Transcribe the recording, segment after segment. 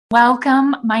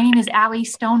Welcome. My name is Allie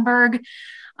Stoneberg.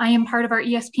 I am part of our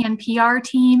ESPN PR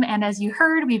team, and as you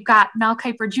heard, we've got Mel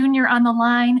Kiper Jr. on the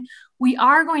line. We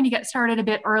are going to get started a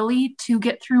bit early to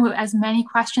get through as many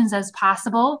questions as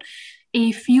possible.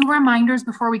 A few reminders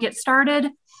before we get started.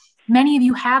 Many of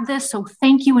you have this, so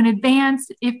thank you in advance.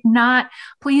 If not,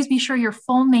 please be sure your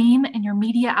full name and your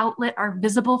media outlet are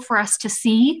visible for us to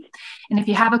see. And if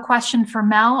you have a question for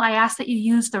Mel, I ask that you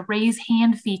use the raise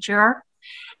hand feature.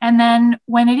 And then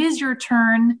when it is your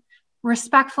turn,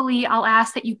 respectfully, I'll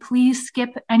ask that you please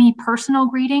skip any personal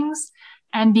greetings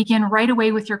and begin right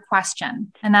away with your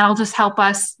question. And that'll just help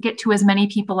us get to as many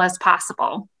people as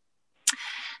possible.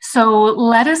 So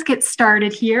let us get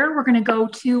started here. We're going to go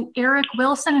to Eric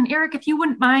Wilson. And Eric, if you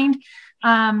wouldn't mind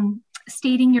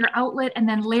stating your outlet, and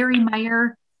then Larry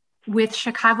Meyer with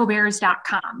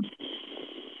chicagobears.com.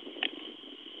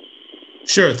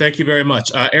 Sure. Thank you very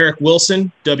much. Eric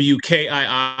Wilson,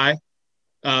 WKII.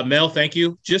 Mel, thank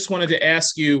you. Just wanted to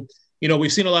ask you,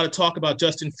 we've seen a lot of talk about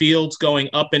Justin Fields going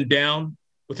up and down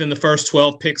within the first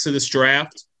 12 picks of this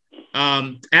draft.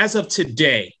 As of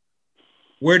today,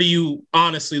 where do you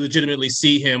honestly, legitimately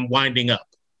see him winding up?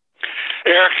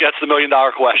 Eric, that's the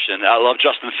million-dollar question. I love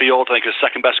Justin Fields. I think he's the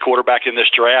second best quarterback in this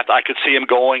draft. I could see him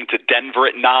going to Denver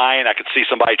at 9. I could see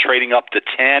somebody trading up to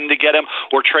 10 to get him,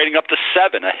 or trading up to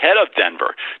 7 ahead of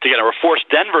Denver to get him, or force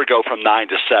Denver to go from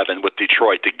 9 to 7 with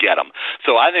Detroit to get him.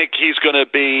 So I think he's going to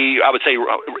be, I would say,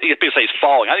 people say he's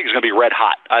falling. I think he's going to be red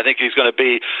hot. I think he's going to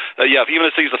be, even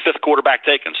if he's the 5th quarterback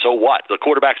taken, so what? The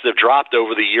quarterbacks that have dropped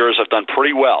over the years have done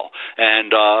pretty well. And,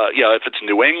 if it's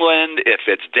New England, if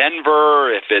it's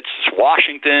Denver, if it's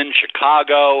Washington,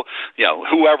 Chicago,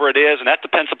 whoever it is, and that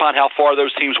depends upon how far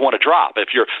those teams want to drop. If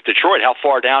you're Detroit, how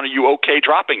far down are you okay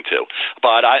dropping to?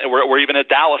 But we're even at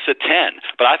Dallas at 10.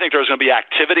 But I think there's going to be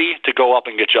activity to go up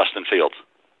and get Justin Fields.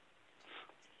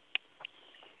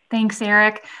 Thanks,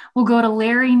 Eric. We'll go to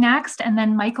Larry next, and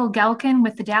then Michael Gelkin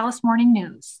with the Dallas Morning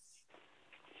News.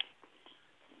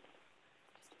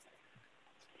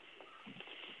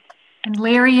 And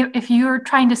Larry, if you're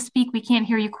trying to speak, we can't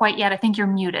hear you quite yet. I think you're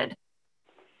muted.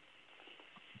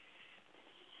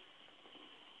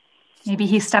 Maybe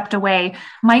he stepped away.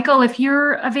 Michael, if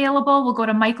you're available, we'll go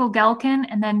to Michael Gelkin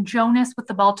and then Jonas with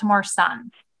the Baltimore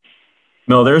Sun.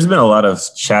 No, there's been a lot of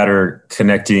chatter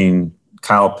connecting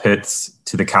Kyle Pitts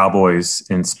to the Cowboys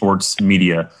in sports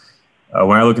media.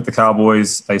 When I look at the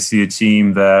Cowboys, I see a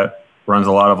team that runs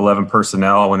a lot of 11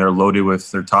 personnel when they're loaded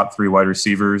with their top 3 wide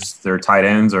receivers. Their tight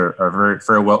ends are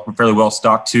fairly well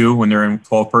stocked too when they're in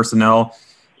 12 personnel.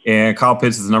 And Kyle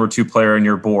Pitts is the number 2 player on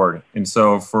your board. And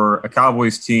so for a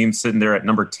Cowboys team sitting there at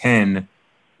number 10,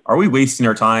 are we wasting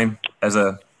our time as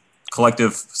a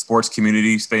collective sports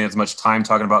community, spending as much time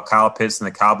talking about Kyle Pitts and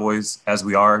the Cowboys as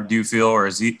we are, do you feel? Or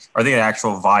are they an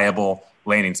actual viable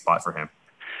landing spot for him?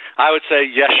 I would say,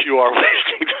 yes, you are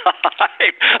wasting time.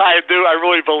 I do. I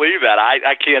really believe that.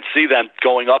 I can't see them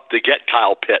going up to get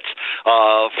Kyle Pitts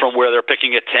from where they're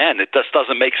picking at 10. It just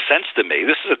doesn't make sense to me.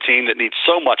 This is a team that needs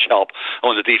so much help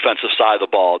on the defensive side of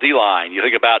the ball. D-line, you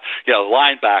think about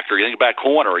linebacker, you think about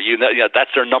corner.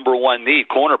 That's their number 1 need,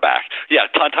 cornerback.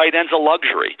 Tight end's a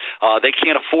luxury. They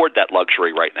can't afford that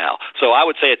luxury right now. So I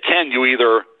would say at 10, you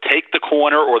either take the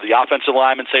corner or the offensive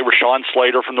lineman, say Rashawn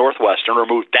Slater from Northwestern, or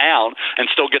move down and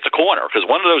still get the corner, because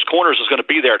one of those corners is going to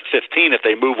be there at 15 if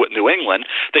they move with New England.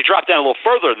 They drop down a little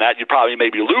further than that, you'd probably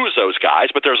maybe lose those guys,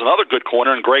 but there's another good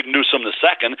corner in Greg Newsome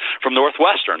II from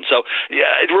Northwestern. So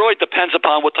it really depends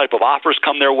upon what type of offers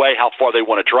come their way, how far they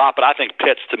want to drop, but I think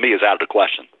Pitts, to me, is out of the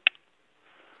question.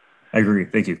 I agree.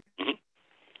 Thank you.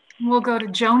 Mm-hmm. We'll go to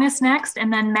Jonas next,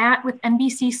 and then Matt with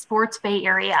NBC Sports Bay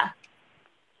Area.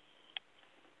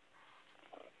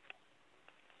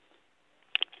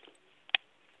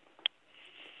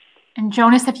 And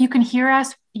Jonas, if you can hear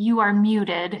us, you are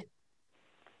muted.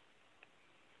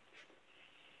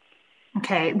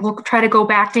 Okay, we'll try to go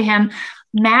back to him.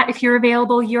 Matt, if you're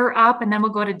available, you're up, and then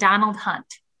we'll go to Donald Hunt.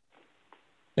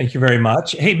 Thank you very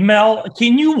much. Hey, Mel,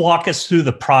 can you walk us through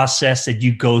the process that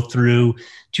you go through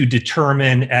to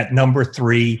determine at number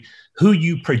 3 who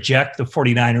you project the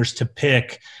 49ers to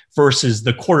pick versus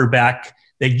the quarterback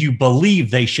that you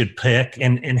believe they should pick,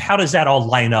 and how does that all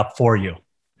line up for you?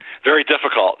 Very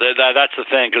difficult. That's the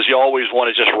thing, because you always want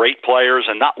to just rate players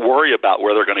and not worry about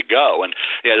where they're going to go. And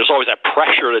there's always that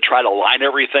pressure to try to line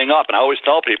everything up. And I always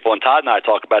tell people, and Todd and I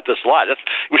talk about this a lot,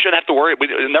 we shouldn't have to worry. We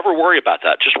never worry about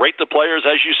that. Just rate the players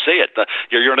as you see it.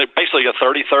 You're basically a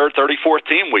 33rd, 34th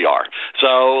team we are.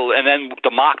 So, and then the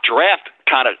mock draft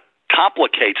kind of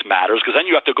complicates matters, because then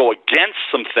you have to go against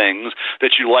some things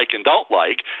that you like and don't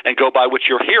like and go by what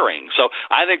you're hearing. So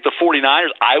I think the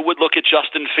 49ers, I would look at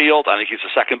Justin Fields. I think he's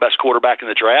the second best quarterback in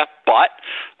the draft, but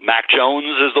Mac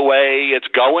Jones is the way it's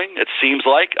going. It seems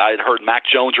like I had heard Mac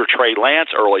Jones or Trey Lance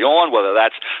early on. Whether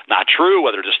that's not true,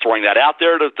 whether just throwing that out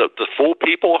there to fool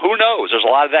people, who knows? There's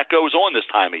a lot of that goes on this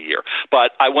time of year.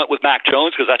 But I went with Mac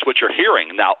Jones because that's what you're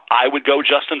hearing. Now, I would go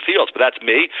Justin Fields, but that's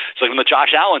me. It's like in the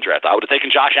Josh Allen draft. I would have taken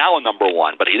Josh Allen number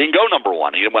one, but he didn't go number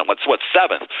one. He went,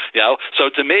 seventh? So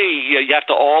to me, you have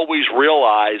to always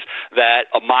realize that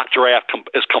a mock draft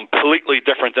is completely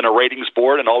different than a ratings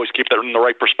board, and always keep that in the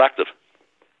right perspective.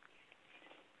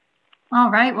 All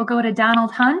right, we'll go to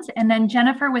Donald Hunt and then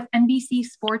Jennifer with NBC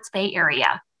Sports Bay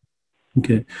Area.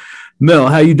 Okay. Mel,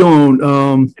 how you doing?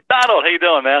 Donald, how you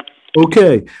doing, man?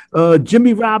 Okay.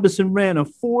 Jimmy Robinson ran a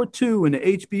 4.2 in the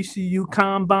HBCU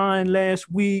Combine last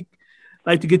week.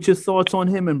 I'd like to get your thoughts on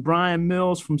him and Brian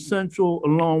Mills from Central,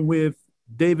 along with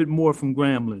David Moore from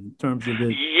Grambling, in terms of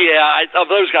this. Yeah, of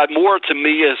those guys, Moore to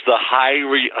me is the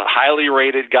highly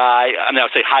rated guy. I mean, I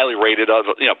would say highly rated,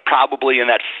 probably in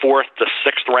that 4th to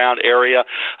 6th round area.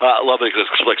 I love the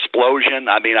explosion.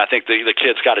 I mean, I think the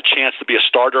kid's got a chance to be a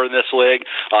starter in this league.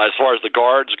 As far as the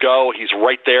guards go, he's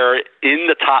right there in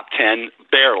the top 10,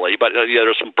 barely, but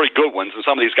there's some pretty good ones, and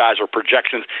some of these guys are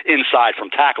projections inside from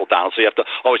tackle down, so you have to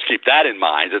always keep that in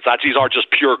mind. These aren't just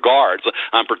pure guards.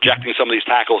 I'm projecting some of these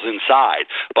tackles inside,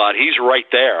 but he's right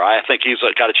there. I think he's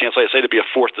got a chance, like I say, to be a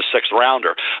 4th to 6th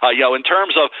rounder. In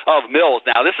terms of Mills,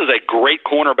 now this is a great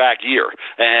cornerback year,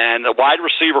 and a wide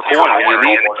receiver corner.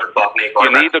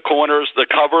 You need the corners to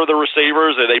cover the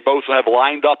receivers. They both have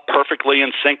lined up perfectly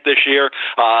in sync this year.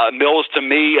 Mills, to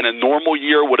me, in a normal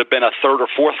year would have been a 3rd or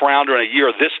 4th rounder in a year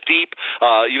this deep.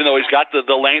 Even though he's got the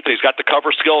length, he's got the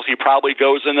cover skills, he probably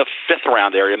goes in the 5th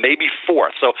round area, maybe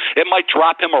 4th. So it might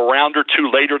drop him a round or two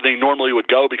later than he normally would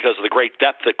go because of the great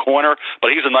depth at corner,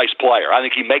 but he's a nice player. I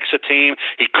think he makes a team.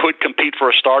 He could compete for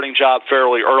a starting job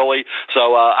fairly early.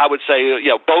 So I would say,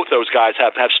 both those guys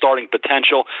have starting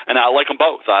potential, and I like them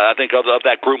both. I think of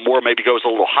that group, Moore maybe goes a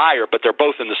little higher, but they're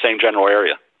both in the same general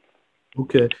area.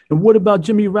 Okay. And what about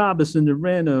Jimmy Robinson that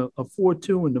ran a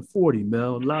 4.2 in the 40,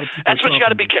 Mel? A lot of people. That's what you got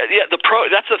to be careful. Yeah,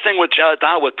 that's the thing with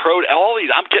Don, with pro. All these,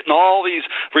 I'm getting all these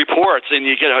reports, and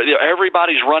you get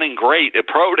everybody's running great at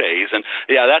pro days, and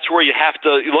that's where you have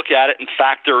to look at it and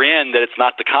factor in that it's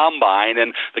not the combine,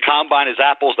 and the combine is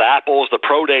apples to apples. The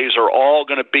pro days are all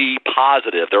going to be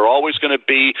positive. They're always going to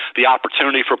be the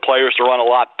opportunity for players to run a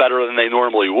lot better than they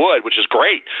normally would, which is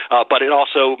great. But it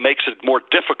also makes it more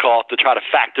difficult to try to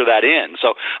factor that in.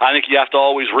 So I think you have to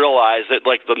always realize that,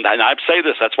 and I say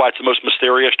this, that's why it's the most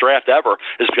mysterious draft ever,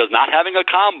 is because not having a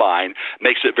combine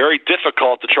makes it very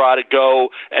difficult to try to go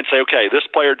and say, okay, this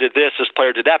player did this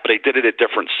player did that, but they did it at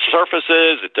different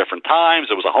surfaces, at different times.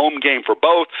 It was a home game for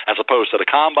both as opposed to the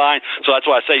combine. So that's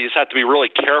why I say you just have to be really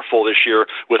careful this year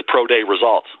with pro day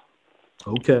results.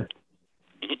 Okay.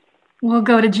 We'll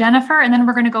go to Jennifer, and then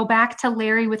we're going to go back to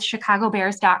Larry with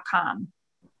ChicagoBears.com.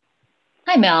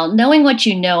 Hi, Mel. Knowing what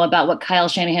you know about what Kyle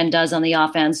Shanahan does on the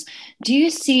offense, do you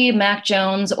see Mac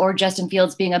Jones or Justin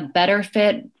Fields being a better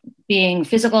fit, being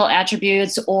physical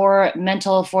attributes or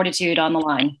mental fortitude on the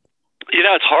line?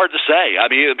 It's hard to say. I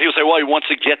mean, people say, well, he wants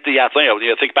to get the athlete.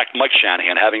 Think back to Mike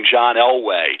Shanahan, having John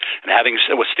Elway and having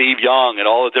with Steve Young and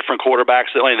all the different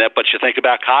quarterbacks that. But you think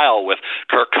about Kyle with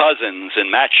Kirk Cousins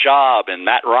and Matt Schaub and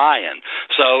Matt Ryan.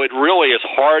 So it really is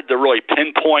hard to really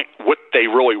pinpoint what they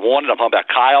really wanted. I'm talking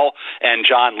about Kyle and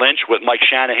John Lynch, with Mike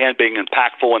Shanahan being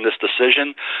impactful in this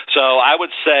decision. So I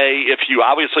would say if you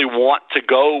obviously want to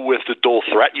go with the dual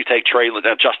threat, you take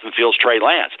Justin Fields, Trey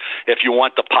Lance. If you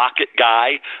want the pocket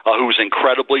guy who's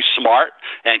incredibly smart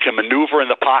and can maneuver in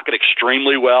the pocket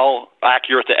extremely well,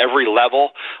 accurate to every level,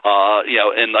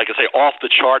 and like I say, off the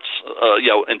charts,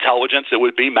 intelligence, it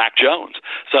would be Mac Jones.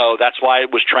 So that's why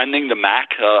it was trending to Mac.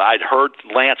 I'd heard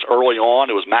Lance early on.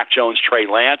 It was Mac Jones, Trey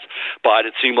Lance, but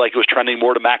it seemed like it was trending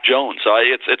more to Mac Jones. So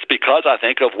it's because I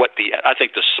think of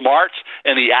the smarts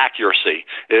and the accuracy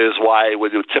is why it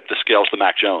would tip the scales to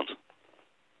Mac Jones.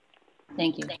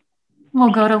 Thank you.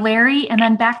 We'll go to Larry and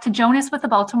then back to Jonas with the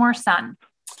Baltimore Sun.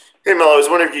 Hey, Mel, I was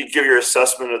wondering if you could give your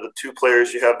assessment of the two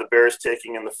players you have the Bears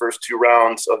taking in the first 2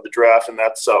 rounds of the draft, and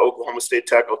that's Oklahoma State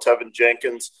tackle Tevin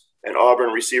Jenkins and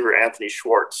Auburn receiver Anthony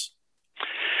Schwartz.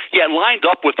 Yeah, lined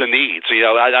up with the needs.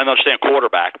 I understand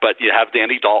quarterback, but you have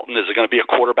Danny Dalton. Is it going to be a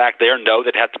quarterback there? No,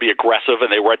 they'd have to be aggressive, and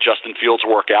they were at Justin Fields'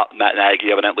 workout, and Matt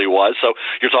Nagy evidently was. So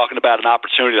you're talking about an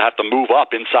opportunity to have to move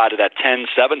up inside of that 10-7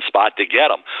 spot to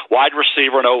get them. Wide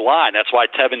receiver and O-line. That's why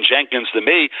Tevin Jenkins, to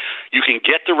me, you can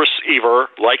get the receiver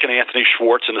like an Anthony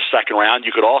Schwartz in the second round.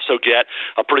 You could also get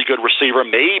a pretty good receiver,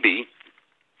 maybe,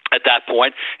 at that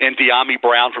point, and De'Ami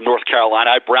Brown from North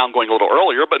Carolina. I had Brown going a little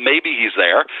earlier, but maybe he's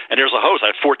there. And there's a host. I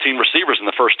had 14 receivers in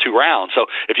the first 2 rounds. So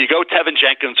if you go Tevin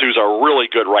Jenkins, who's a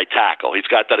really good right tackle, he's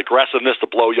got that aggressiveness to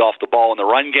blow you off the ball in the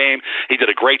run game. He did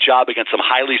a great job against some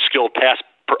highly skilled pass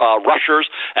rushers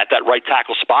at that right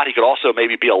tackle spot. He could also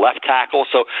maybe be a left tackle.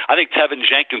 So I think Tevin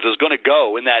Jenkins is going to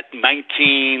go in that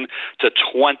 19 to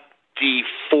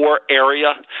 24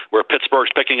 area, where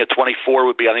Pittsburgh's picking at 24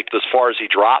 would be, I think, as far as he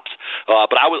drops.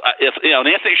 But if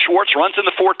Anthony Schwartz runs in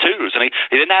the 4.2s, and he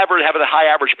didn't have a high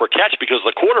average per catch because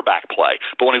of the quarterback play.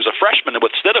 But when he was a freshman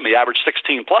with Stidham, he averaged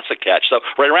 16 plus a catch, so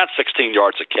right around 16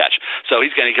 yards a catch. So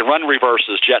he can run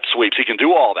reverses, jet sweeps. He can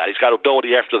do all that. He's got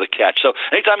ability after the catch. So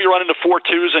anytime you run into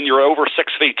 4.2s and you're over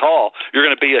 6 feet tall, you're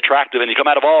going to be attractive. And you come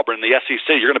out of Auburn, the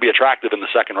SEC, you're going to be attractive in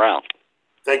the second round.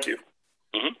 Thank you.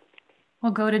 Mm-hmm.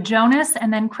 We'll go to Jonas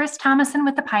and then Chris Thomason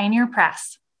with the Pioneer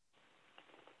Press.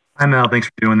 Hi, Mel. Thanks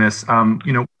for doing this.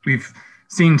 We've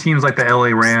seen teams like the LA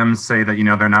Rams say that,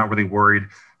 they're not really worried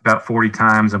about 40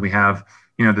 times. And we have,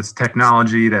 this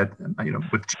technology that,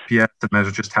 with GPS that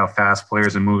measures just how fast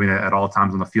players are moving at all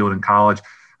times on the field in college.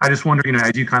 I just wonder,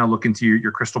 as you kind of look into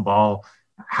your crystal ball,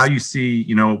 how you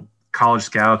see, college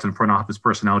scouts and front office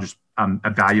personnel just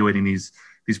evaluating these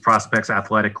prospects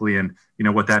athletically and,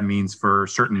 what that means for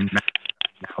certain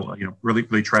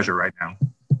really treasure right now.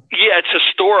 Yeah, it's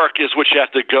historic is what you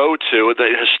have to go to,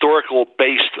 the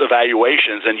historical-based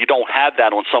evaluations, and you don't have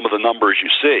that on some of the numbers you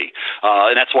see.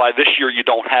 And that's why this year you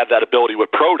don't have that ability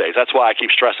with pro days. That's why I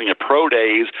keep stressing that pro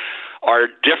days are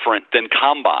different than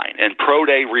combine. And pro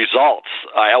day results,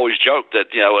 I always joke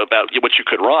that, about what you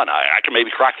could run. I can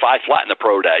maybe crack 5 flat in the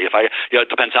pro day. If it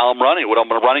depends how I'm running, what I'm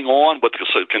running on, what the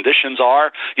conditions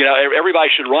are.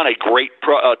 Everybody should run a great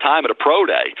time at a pro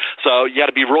day. So you got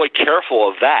to be really careful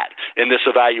of that in this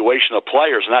evaluation of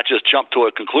players, and not just jump to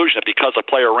a conclusion that because a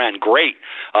player ran great,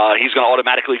 he's going to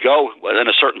automatically go in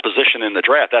a certain position in the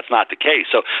draft. That's not the case.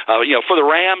 So, for the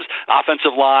Rams,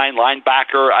 offensive line,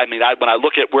 linebacker, when I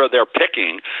look at where they're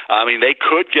picking, they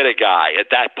could get a guy at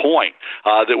that point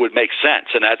that would make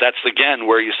sense. And that's, again,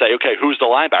 where you say, okay, who's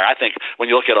the linebacker? I think when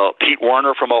you look at a Pete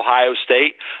Werner from Ohio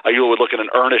State, you would look at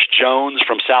an Ernest Jones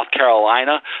from South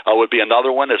Carolina would be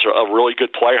another one. Is a really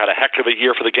good player, had a heck of a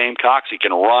year for the Gamecocks. He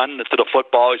can run to the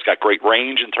football. He's got great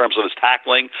range in terms of his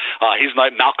tackling. He's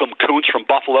like Malcolm Kuntz from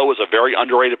Buffalo, is a very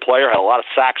underrated player, had a lot of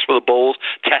sacks for the Bulls,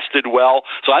 tested well.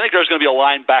 So I think there's going to be a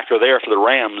linebacker there for the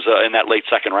Rams in that late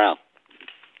second round.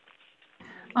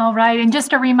 All right. And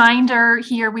just a reminder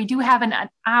here, we do have an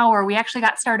hour. We actually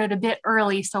got started a bit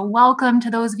early. So welcome to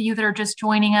those of you that are just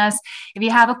joining us. If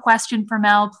you have a question for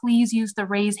Mel, please use the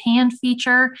raise hand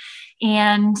feature.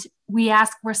 And we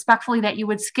ask respectfully that you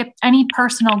would skip any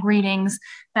personal greetings.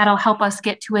 That'll help us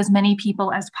get to as many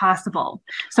people as possible.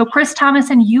 So Chris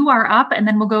Thomason, you are up, and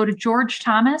then we'll go to George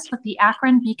Thomas with the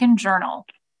Akron Beacon Journal.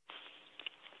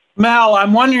 Mel,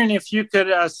 I'm wondering if you could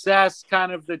assess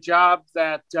kind of the job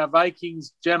that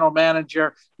Vikings general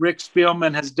manager Rick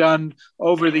Spielman has done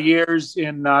over the years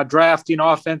in drafting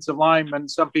offensive linemen.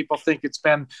 Some people think it's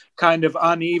been kind of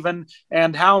uneven.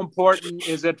 And how important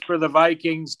is it for the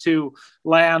Vikings to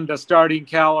land a starting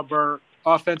caliber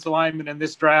offensive lineman in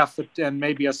this draft and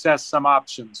maybe assess some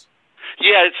options?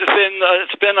 Yeah, it's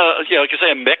been like you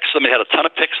say, a mix. They had a ton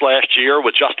of picks last year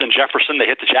with Justin Jefferson. They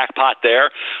hit the jackpot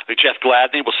there. Jeff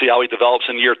Gladney, we'll see how he develops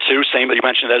in year 2. Same that you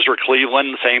mentioned, Ezra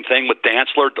Cleveland. Same thing with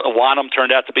Dantzler. Wanham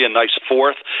turned out to be a nice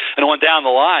fourth. And on down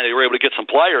the line, they were able to get some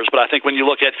players. But I think when you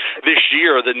look at this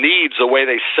year, the needs, the way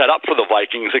they set up for the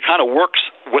Vikings, it kind of works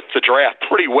with the draft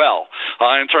pretty well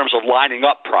in terms of lining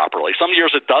up properly. Some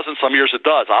years it doesn't, some years it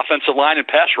does. Offensive line and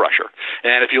pass rusher.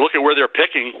 And if you look at where they're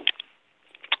picking,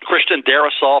 Christian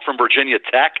Darrisaw from Virginia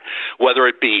Tech, whether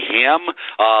it be him,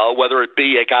 whether it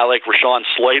be a guy like Rashawn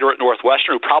Slater at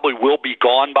Northwestern, who probably will be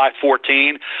gone by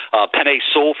 14. Penei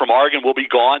Sewell from Oregon will be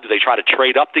gone. Do they try to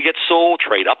trade up to get Sewell,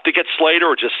 trade up to get Slater,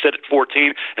 or just sit at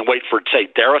 14 and wait for, say,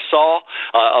 Darrisaw?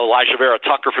 Elijah Vera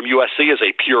Tucker from USC is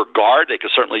a pure guard. They could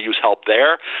certainly use help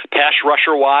there. Pass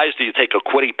rusher-wise, do you take a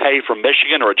Kwity Paye from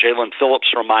Michigan or a Jalen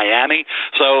Phillips from Miami?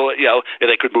 So,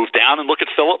 they could move down and look at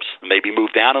Phillips, maybe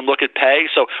move down and look at Paye.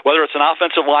 So whether it's an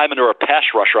offensive lineman or a pass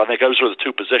rusher, I think those are the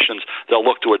two positions they'll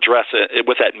look to address it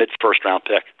with that mid-first round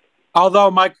pick.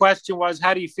 Although my question was,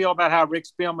 how do you feel about how Rick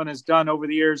Spielman has done over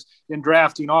the years in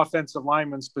drafting offensive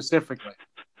linemen specifically?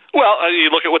 Well, you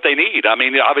look at what they need. I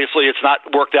mean, obviously, it's not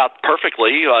worked out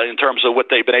perfectly in terms of what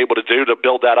they've been able to do to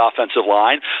build that offensive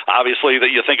line. Obviously,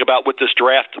 that you think about what this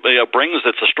draft brings,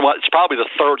 it's probably the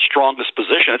third strongest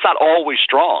position. It's not always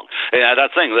strong. And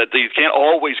that thing that you can't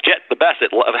always get the best.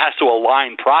 It has to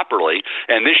align properly.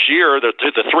 And this year, the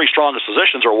three strongest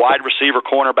positions are wide receiver,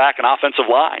 cornerback, and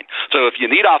offensive line. So if you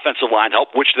need offensive line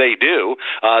help, which they do,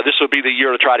 this would be the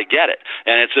year to try to get it.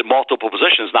 And it's at multiple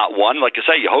positions, not one. Like I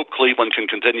say, you hope Cleveland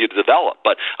can continue to develop.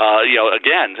 But,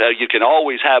 again, you can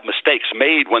always have mistakes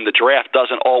made when the draft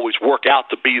doesn't always work out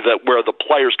to be where the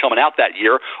players coming out that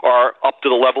year are up to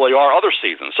the level they are other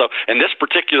seasons. So in this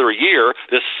particular year,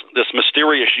 this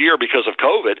mysterious year because of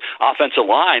COVID, offensive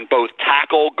line, both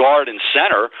tackle, guard, and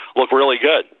center look really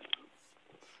good.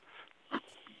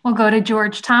 We'll go to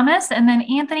George Thomas and then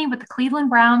Anthony with the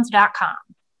clevelandbrowns.com.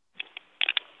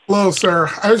 Hello, sir.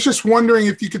 I was just wondering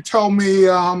if you could tell me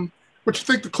what you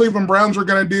think the Cleveland Browns are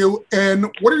going to do, and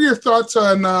what are your thoughts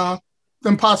on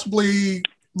them possibly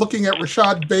looking at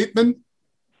Rashad Bateman?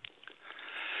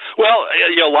 Well,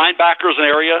 linebackers an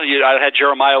area. I had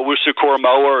Jeremiah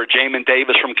Owusu-Koramoah or Jamin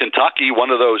Davis from Kentucky,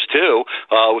 one of those two.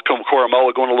 With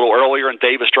Koramoah going a little earlier and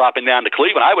Davis dropping down to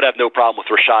Cleveland, I would have no problem with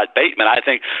Rashad Bateman. I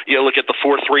think look at the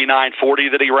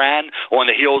 4.3940 that he ran on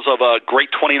the heels of a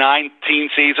great 2019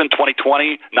 season.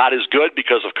 2020 not as good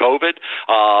because of COVID.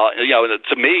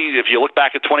 To me, if you look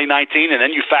back at 2019 and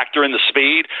then you factor in the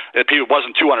speed, he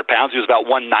wasn't 200 pounds. He was about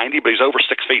 190, but he's over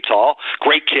 6 feet tall.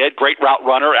 Great kid, great route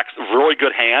runner, really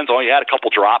good hands. Only had a couple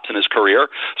drops in his career.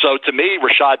 So to me,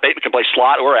 Rashad Bateman can play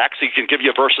slot or X. He can give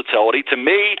you versatility. To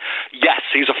me, yes,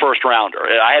 he's a first rounder.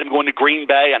 I had him going to Green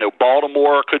Bay. I know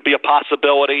Baltimore could be a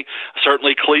possibility.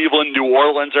 Certainly Cleveland, New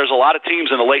Orleans. There's a lot of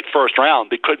teams in the late first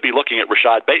round that could be looking at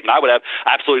Rashad Bateman. I would have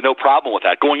absolutely no problem with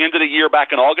that. Going into the year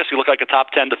back in August, he looked like a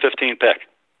top 10 to 15 pick.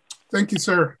 Thank you,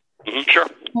 sir. Sure.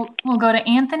 We'll go to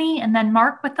Anthony and then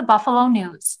Mark with the Buffalo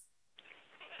News.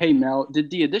 Hey, Mel,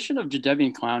 did the addition of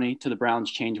Jadeveon Clowney to the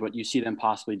Browns change what you see them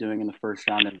possibly doing in the first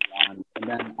round and beyond? And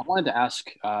then I wanted to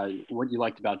ask what you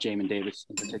liked about Jamin Davis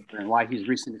in particular and why he's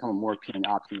recently become a more appealing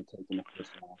option to take in the first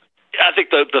round. I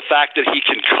think the fact that he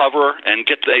can cover and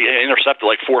get intercepted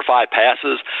like 4 or 5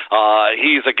 passes,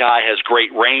 he's a guy has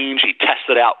great range. He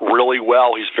tested out really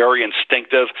well. He's very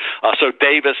instinctive. So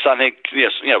Davis, I think,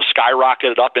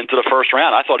 skyrocketed up into the first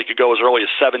round. I thought he could go as early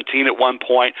as 17 at one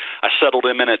point. I settled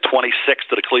him in at 26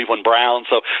 to the Cleveland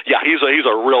Browns. So yeah, he's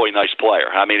a really nice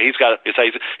player. I mean, he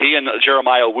and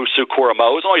Jeremiah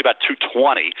Owusu-Koramoah is only about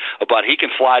 220, but he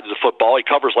can fly to the football. He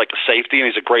covers like a safety, and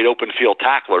he's a great open field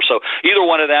tackler. So either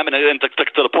one of them, and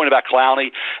to the point about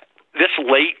Clowney, this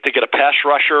late to get a pass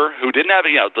rusher who didn't have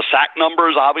the sack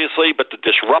numbers, obviously, but the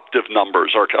disruptive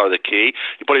numbers are the key.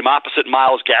 You put him opposite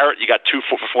Myles Garrett, you got 2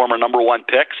 former number 1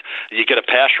 picks. You get a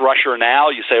pass rusher now,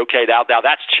 you say, okay, now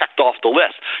that's checked off the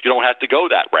list. You don't have to go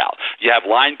that route. You have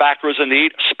linebackers in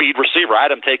need, speed receiver. I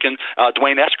had him taking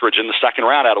Dwayne Eskridge in the second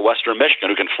round out of Western Michigan,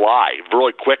 who can fly,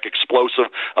 really quick,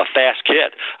 explosive, fast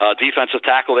kid. Defensive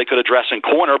tackle they could address in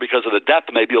corner because of the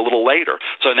depth maybe a little later.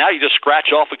 So now you just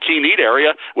scratch off a key need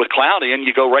area with Clowney, and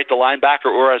you go right to linebacker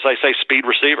or, as I say, speed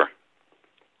receiver.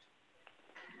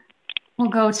 We'll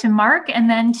go to Mark and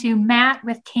then to Matt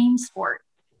with Kane Sport.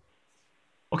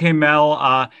 Okay,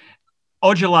 Mel,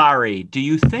 Ojulari, do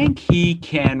you think he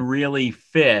can really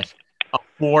fit a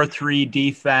 4-3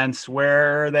 defense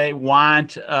where they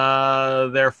want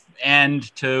their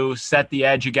end to set the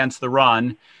edge against the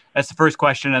run? That's the first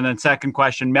question. And then second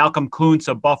question, Malcolm Kuntz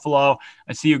of Buffalo.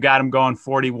 I see you got him going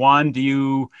 41. Do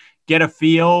you get a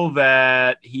feel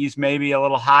that he's maybe a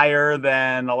little higher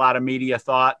than a lot of media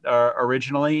thought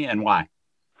originally, and why?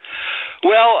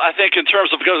 Well, I think in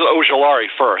terms of, because of Ojulari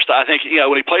first, I think,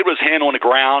 when he played with his hand on the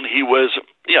ground, he was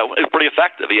pretty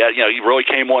effective. He he really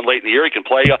came on late in the year. He can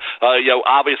play,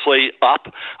 obviously up,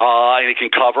 and he can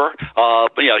cover.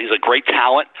 But he's a great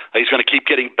talent. He's going to keep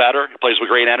getting better. He plays with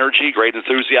great energy, great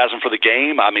enthusiasm for the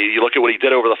game. I mean, you look at what he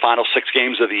did over the final 6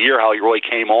 games of the year, how he really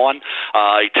came on.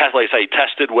 He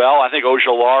tested well. I think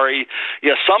Ojulari,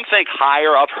 some think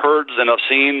higher. I've heard and I've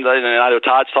seen, and I know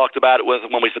Todd's talked about it when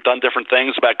we've done different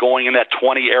things about going in that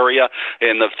 20 area,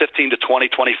 in the 15 to 20,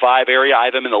 25 area. I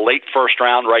have him in the late first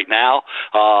round right now.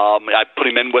 I put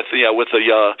him in with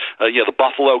the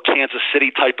Buffalo, Kansas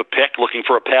City type of pick, looking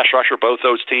for a pass rusher. Both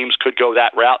those teams could go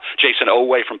that route. Jason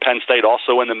Owe from Penn State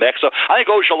also in the mix. So I think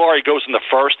Ojulari goes in the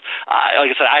first.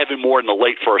 Like I said, I have him more in the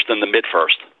late first than the mid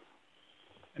first.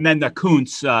 And then the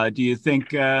Kuntz, do you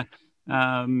think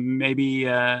maybe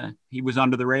he was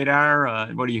under the radar?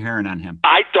 What are you hearing on him?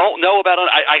 I don't know about it.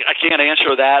 I can't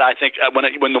answer that. I think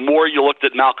when the more you looked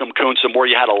at Malcolm Kuntz, the more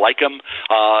you had to like him.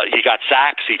 He got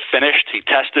sacks. He finished. He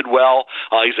tested well.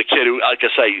 He's a kid who, like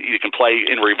I say, you can play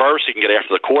in reverse. He can get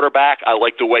after the quarterback. I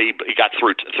like the way he got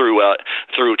through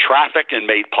traffic and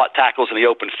made putt tackles in the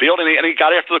open field, and he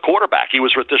got after the quarterback. He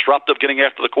was disruptive getting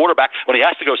after the quarterback. When he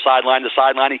has to go sideline to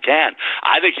sideline, he can.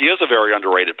 I think he is a very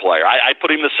underrated player. I put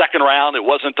him in the second round. It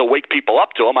wasn't to wake people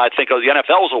up to him. I think the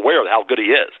NFL is aware of how good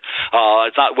he is.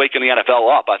 It's not waking the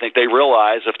NFL up. I think they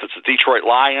realize if it's the Detroit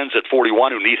Lions at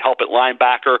 41 who need help at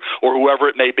linebacker or whoever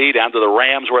it may be, down to the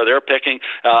Rams where they're picking,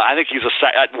 I think he's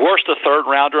at worst a third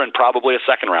rounder and probably a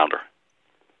second rounder.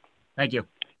 Thank you.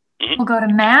 Mm-hmm. We'll go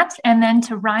to Matt and then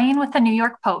to Ryan with the New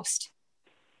York Post.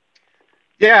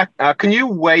 Yeah, can you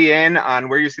weigh in on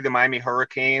where you see the Miami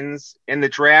Hurricanes in the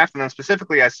draft? And then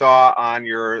specifically, I saw on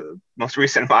your most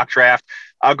recent mock draft,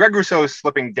 Greg Rousseau is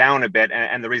slipping down a bit,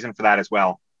 and the reason for that as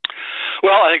well.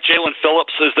 Well, I think Jalen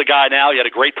Phillips is the guy now. He had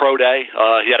a great pro day.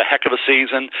 He had a heck of a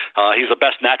season. He's the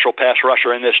best natural pass rusher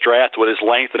in this draft with his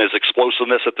length and his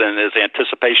explosiveness and his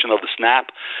anticipation of the snap.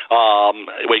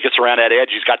 When he gets around that edge,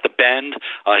 he's got the bend.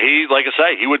 Like I say,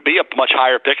 he would be a much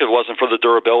higher pick if it wasn't for the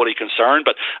durability concern.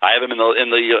 But I have him in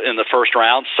the first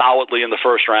round, solidly in the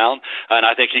first round, and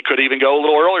I think he could even go a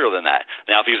little earlier than that.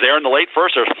 Now, if he's there in the late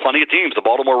first, there's plenty of teams. The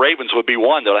Baltimore Ravens would be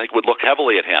one that I think would look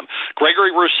heavily at him. Gregory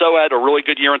Rousseau had a really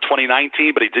good year in 2019.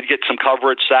 But he did get some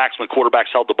coverage sacks when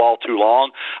quarterbacks held the ball too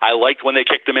long. I liked when they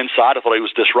kicked him inside. I thought he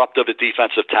was disruptive at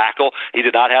defensive tackle. He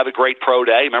did not have a great pro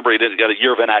day. Remember, he didn't get a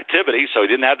year of inactivity, so he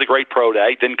didn't have the great pro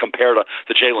day. Didn't compare to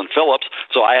Jalen Phillips.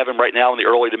 So I have him right now in the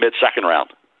early to mid-second round.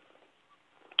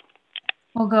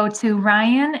 We'll go to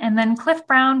Ryan and then Cliff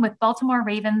Brown with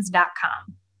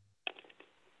BaltimoreRavens.com.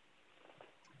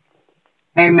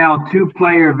 Hey, Mel, 2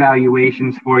 player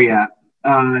evaluations for you.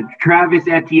 Travis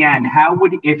Etienne,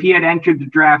 if he had entered the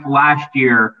draft last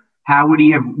year,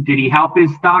 did he help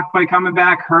his stock by coming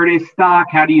back, hurt his stock?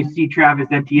 How do you see Travis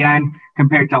Etienne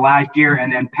compared to last year?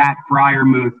 And then Pat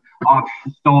Freiermuth off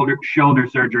shoulder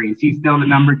surgery. Is he still the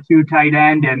number 2 tight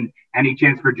end, and any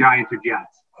chance for Giants or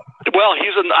Jets? Well,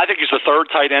 I think he's the third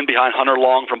tight end behind Hunter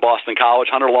Long from Boston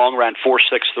College. Hunter Long ran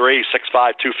 4.63,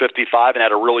 6'5", 255, and had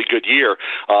a really good year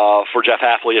for Jeff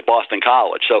Hafley at Boston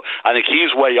College. So I think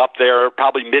he's way up there,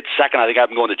 probably mid-second. I think I have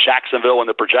him going to Jacksonville in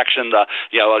the projection, a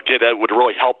kid that would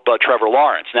really help Trevor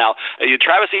Lawrence. Now,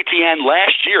 Travis Etienne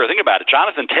last year, think about it,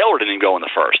 Jonathan Taylor didn't even go in the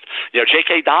first.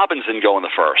 J.K. Dobbins didn't go in the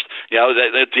first.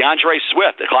 DeAndre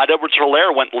Swift, Clyde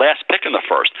Edwards-Helaire went last pick in the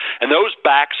first. And those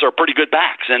backs are pretty good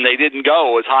backs, and they didn't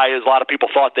go as high as a lot of people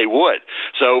thought they would.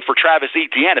 So for Travis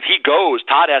Etienne, if he goes,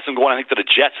 Todd has him going, I think, to the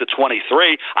Jets at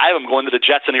 23. I have him going to the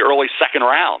Jets in the early second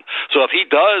round. So if he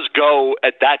does go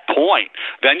at that point,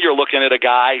 then you're looking at a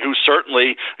guy who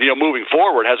certainly, moving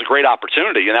forward has a great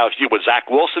opportunity. If you with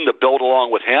Zach Wilson to build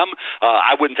along with him,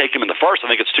 I wouldn't take him in the first. I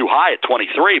think it's too high at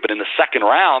 23. But in the second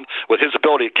round, with his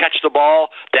ability to catch the ball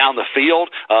down the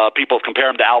field, people compare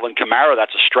him to Alvin Kamara.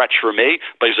 That's a stretch for me,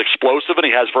 but he's explosive and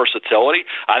he has versatility.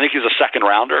 I think he's a second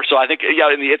rounder. So I think,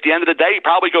 at the end of the day, he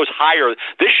probably goes higher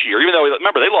this year, even though,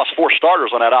 remember, they lost 4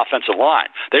 starters on that offensive line.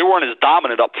 They weren't as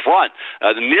dominant up front,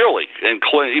 nearly, even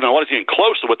wasn't even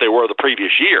close to what they were the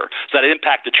previous year. So that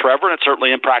impacted Trevor, and it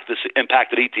certainly impacted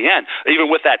Etienne.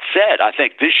 Even with that said, I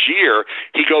think this year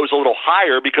he goes a little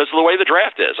higher because of the way the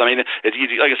draft is. I mean,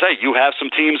 like I say, you have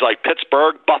some teams like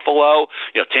Pittsburgh, Buffalo,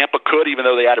 Tampa could, even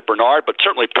though they added Bernard, but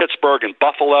certainly Pittsburgh and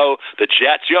Buffalo, the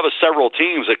Jets. You have several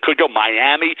teams that could go.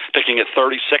 Miami, picking at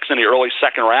 36 in the early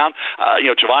second round.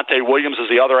 Javonte Williams is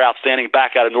the other outstanding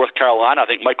back out of North Carolina. I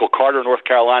think Michael Carter, North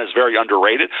Carolina, is very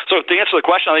underrated. So to answer the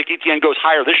question, I think Etienne goes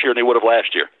higher this year than he would have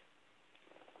last year.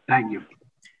 Thank you.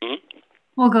 Mm-hmm.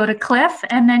 We'll go to Cliff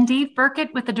and then Dave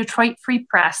Burkett with the Detroit Free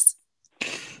Press.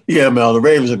 Yeah, Mel, the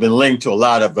Ravens have been linked to a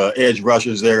lot of edge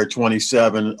rushers there at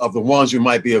 27. Of the ones who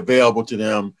might be available to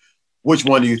them, which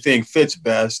one do you think fits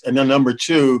best? And then number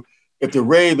 2, if the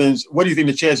Ravens, what do you think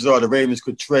the chances are the Ravens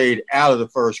could trade out of the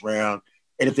first round?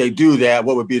 And if they do that,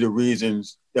 what would be the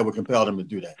reasons that would compel them to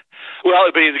do that? Well,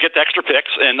 it'd be to get the extra picks,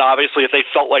 and obviously if they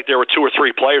felt like there were 2 or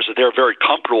 3 players that they're very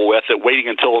comfortable with, that waiting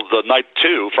until the night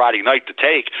 2, Friday night to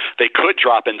take, they could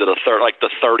drop into the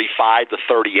 35 to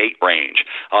 38 range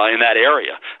in that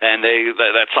area, and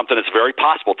that's something that's very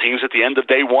possible. Teams at the end of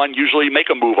day 1 usually make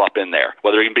a move up in there,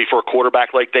 whether it can be for a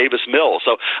quarterback like Davis Mills.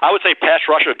 So I would say pass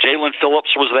rusher, if Jalen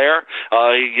Phillips was there,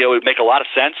 it would make a lot of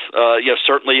sense.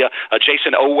 Certainly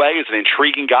Jason Oweh is an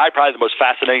intriguing guy, probably the most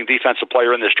fascinating defensive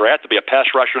player in this draft. To be a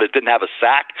pass rusher to didn't have a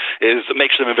sack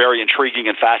makes him very intriguing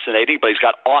and fascinating, but he's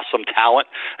got awesome talent,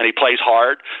 and he plays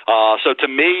hard. So to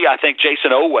me, I think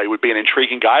Jason Oweh would be an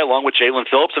intriguing guy, along with Jalen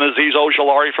Phillips and Azeez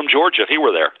Ojulari from Georgia if he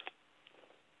were there.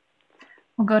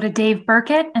 We'll go to Dave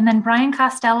Burkett and then Brian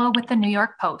Costello with the New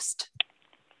York Post.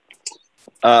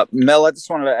 Mel, I just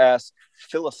wanted to ask,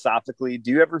 philosophically,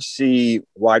 do you ever see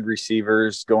wide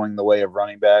receivers going the way of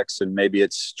running backs? And maybe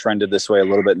it's trended this way a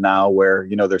little bit now where,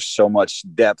 there's so much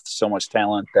depth, so much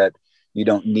talent that you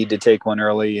don't need to take one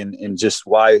early. And just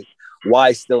why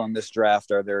still in this draft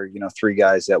are there, 3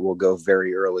 guys that will go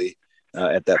very early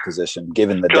at that position,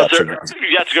 given the depth of it?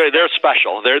 That's good. They're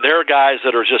special. They're guys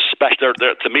that are just special.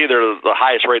 To me, they're the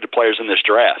highest rated players in this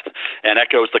draft, and that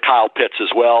goes to Kyle Pitts as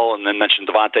well. And then mentioned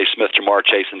Devontae Smith, Jamar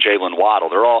Chase, and Jalen Waddle.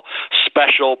 They're all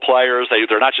special players.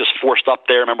 They're not just forced up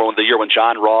there. Remember the year when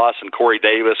John Ross and Corey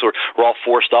Davis were all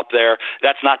forced up there?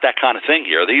 That's not that kind of thing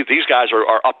here. These guys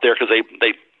are up there because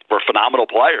they were phenomenal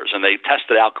players, and they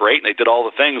tested out great, and they did all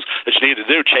the things that you needed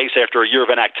to do. Chase, after a year of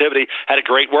inactivity, had a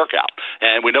great workout.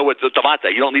 And we know with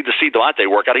Devontae, you don't need to see Devontae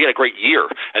work out. He had a great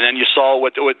year. And then you saw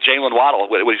what Jalen Waddle,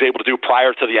 what he was able to do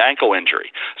prior to the ankle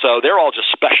injury. So they're all just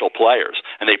special players,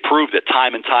 and they proved it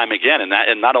time and time again.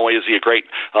 And not only is he a great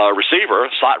slot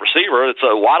receiver,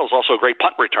 Waddle's also a great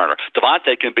punt returner.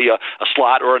 Devontae can be a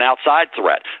slot or an outside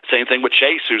threat. Same thing with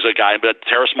Chase, who's a guy. But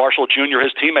Terrace Marshall Jr.,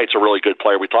 his teammate's a really good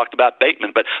player. We talked about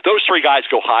Bateman, but those 3 guys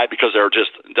go high because they're just,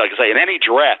 like I say, in any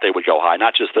draft they would go high,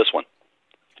 not just this one.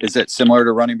 Is it similar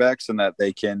to running backs in that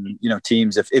they can,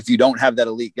 teams, if you don't have that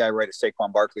elite guy right at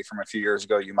Saquon Barkley from a few years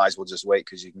ago, you might as well just wait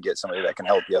because you can get somebody that can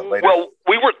help you later? Well,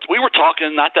 we were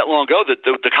talking not that long ago that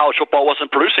the college football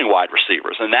wasn't producing wide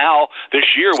receivers. And now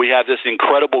this year we have this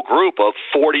incredible group of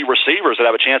 40 receivers that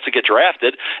have a chance to get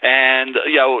drafted. And,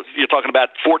 you're talking about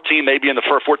 14, maybe in the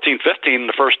first 14, 15 in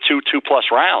the first two-plus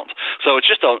rounds. So it's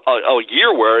just a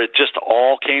year where it just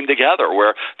all came together,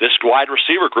 where this wide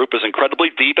receiver group is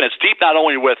incredibly deep. And it's deep not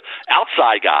only with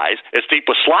outside guys, it's deep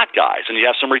with slot guys, and you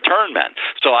have some return men.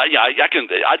 So I'd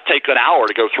take an hour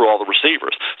to go through all the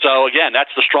receivers. So again, that's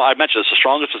I mentioned the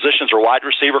strongest positions are wide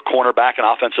receiver, cornerback, and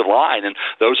offensive line, and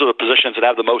those are the positions that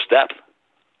have the most depth.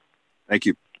 Thank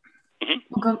you.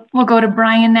 Mm-hmm. We'll go to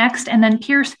Brian next, and then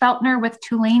Pierce Feltner with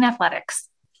Tulane Athletics.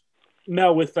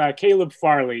 Mel, with Caleb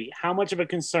Farley, how much of a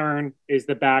concern is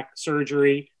the back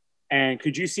surgery, and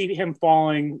could you see him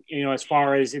falling, as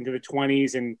far as into the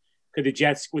 20s, and would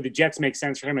the Jets make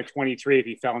sense for him at 23 if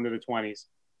he fell into the 20s?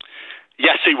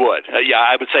 Yes, he would.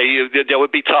 I would say that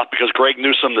would be tough because Greg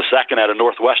Newsome II out of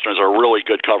Northwestern is a really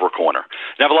good cover corner.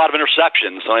 They have a lot of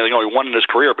interceptions. I mean, he only won in his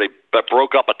career, but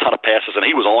broke up a ton of passes, and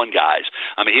he was on guys.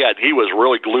 I mean, he was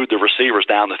really glued to receivers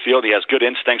down the field. He has good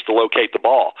instincts to locate the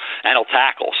ball, and he'll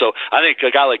tackle. So I think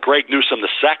a guy like Greg Newsome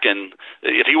II,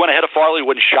 if he went ahead of Farley, it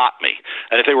wouldn't shock me.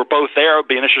 And if they were both there, it would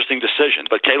be an interesting decision.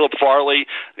 But Caleb Farley,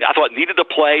 I thought, needed to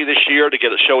play this year to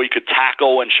show he could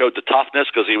tackle and showed the toughness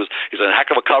because he's a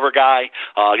heck of a cover guy.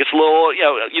 Gets a little,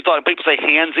 you thought people say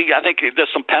handsy. I think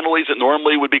there's some penalties that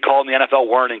normally would be called in the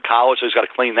NFL weren't in college, so he's got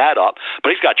to clean that up.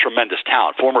 But he's got tremendous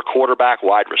talent. Former quarterback,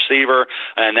 wide receiver,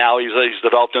 and now he's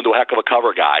developed into a heck of a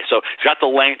cover guy. So he's got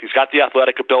the length, he's got the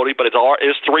athletic ability, but it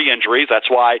is 3 injuries. That's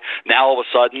why now all of a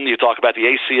sudden you talk about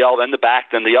the ACL, then the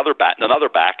back, then another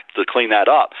back to clean that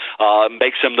up.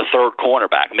 Makes him the 3rd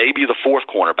cornerback, maybe the 4th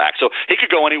cornerback. So he could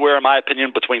go anywhere, in my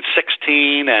opinion, between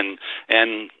 16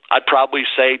 and I'd probably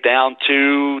say down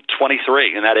to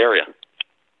 23 in that area.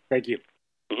 Thank you.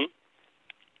 Mm-hmm.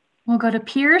 We'll go to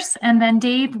Pierce and then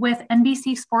Dave with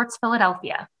NBC Sports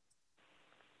Philadelphia.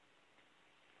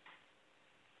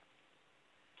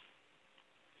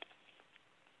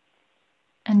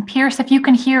 And Pierce, if you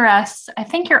can hear us, I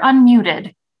think you're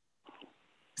unmuted.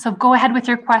 So go ahead with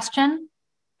your question.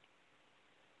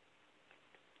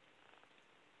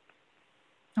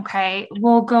 Okay,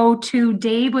 we'll go to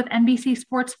Dave with NBC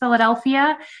Sports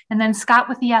Philadelphia, and then Scott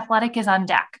with The Athletic is on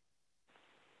deck.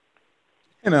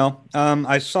 Hey, Mel.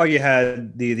 I saw you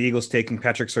had the Eagles taking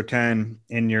Patrick Surtain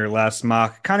in your last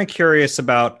mock. Kind of curious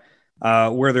about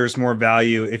where there's more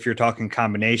value if you're talking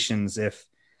combinations. If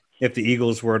the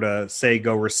Eagles were to, say,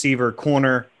 go receiver,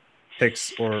 corner,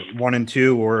 picks or 1 and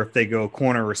 2, or if they go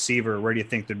corner, receiver, where do you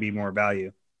think there'd be more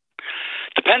value?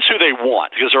 depends who they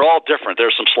want, because they're all different.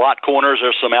 There's some slot corners,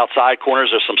 there's some outside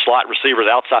corners, there's some slot receivers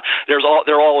outside. They're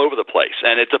all over the place,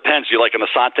 and it depends. You like an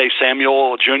Asante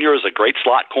Samuel Jr. is a great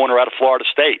slot corner out of Florida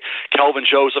State. Kelvin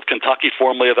Joseph, Kentucky,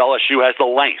 formerly of LSU, has the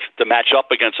length to match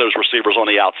up against those receivers on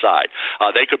the outside.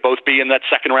 They could both be in that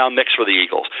second-round mix for the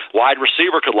Eagles. Wide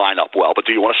receiver could line up well, but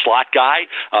do you want a slot guy?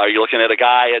 Are you looking at a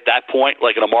guy at that point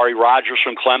like an Amari Rodgers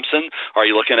from Clemson? Or are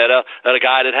you looking at a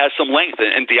guy that has some length,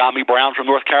 and De'Ami Brown from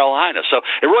North Carolina? So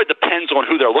it really depends on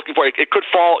who they're looking for. It could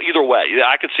fall either way.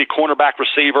 I could see cornerback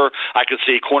receiver. I could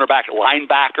see cornerback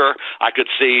linebacker. I could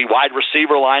see wide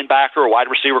receiver linebacker or wide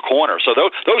receiver corner. So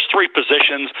those three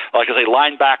positions, like I say,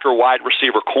 linebacker, wide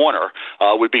receiver, corner,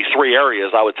 would be three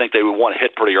areas I would think they would want to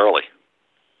hit pretty early.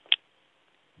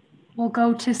 We'll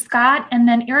go to Scott and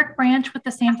then Eric Branch with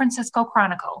the San Francisco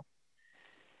Chronicle.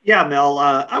 Yeah, Mel,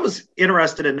 I was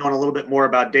interested in knowing a little bit more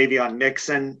about Davion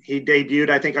Nixon. He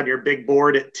debuted, I think, on your big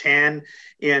board at 10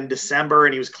 in December,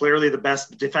 and he was clearly the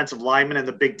best defensive lineman in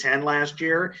the Big Ten last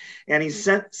year. And he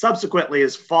subsequently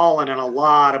has fallen on a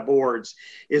lot of boards.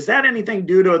 Is that anything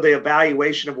due to the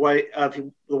evaluation of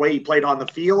the way he played on the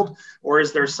field, or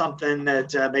is there something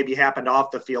that maybe happened off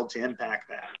the field to impact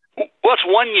that? Well, it's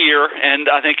 1 year, and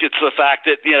I think it's the fact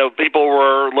that, people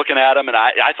were looking at him, and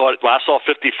I thought when I saw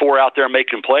 54 out there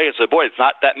making plays, I said, boy, it's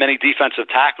not that many defensive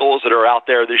tackles that are out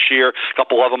there this year. A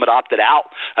couple of them had opted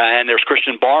out, and there's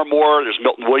Christian Barmore, there's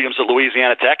Milton Williams at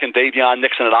Louisiana Tech, and Davion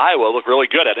Nixon at Iowa look really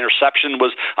good. That interception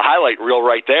was a highlight reel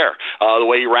right there, the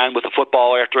way he ran with the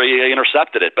football after he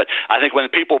intercepted it. But I think when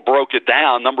people broke it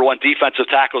down, number one, defensive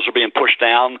tackles are being pushed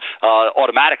down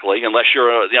automatically unless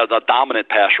you're a dominant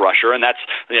pass rusher, and that's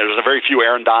there's a very few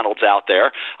Aaron Donalds out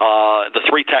there. The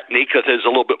three technique is a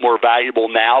little bit more valuable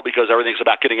now because everything's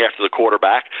about getting after the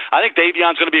quarterback. I think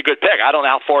Davion's going to be a good pick. I don't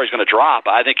know how far he's going to drop.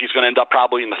 I think he's going to end up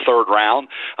probably in the third round,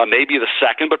 maybe the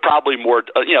second, but probably more,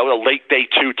 a late day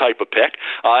 2 type of pick.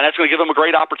 And that's going to give him a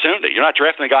great opportunity. You're not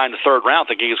drafting a guy in the third round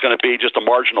thinking he's going to be just a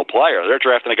marginal player. They're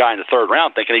drafting a guy in the third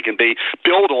round thinking he can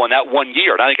build on that 1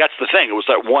 year. And I think that's the thing. It was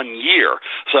that 1 year.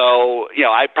 So,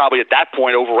 I probably at that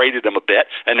point overrated him a bit.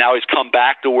 And now he's come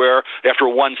back to where after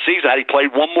one season, had he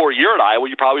played one more year at Iowa,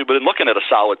 you probably would have been looking at a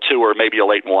solid 2 or maybe a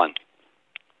late 1.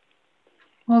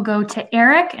 We'll go to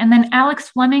Eric and then Alex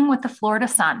Fleming with the Florida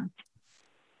Sun.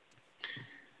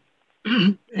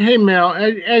 Hey, Mel,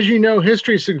 as you know,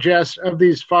 history suggests of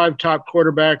these 5 top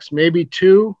quarterbacks, maybe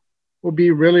 2 will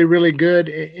be really, really good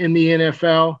in the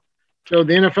NFL. So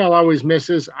the NFL always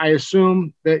misses. I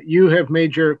assume that you have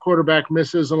made your quarterback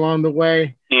misses along the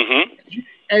way. Mm-hmm.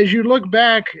 As you look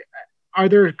back, are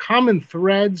there common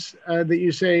threads that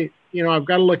you say, I've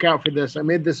got to look out for this. I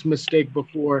made this mistake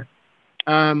before.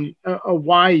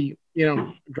 Why,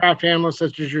 draft analysts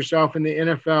such as yourself in the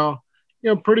NFL,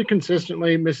 pretty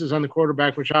consistently misses on the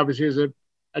quarterback, which obviously is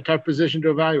a tough position to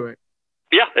evaluate.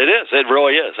 Yeah, it is. It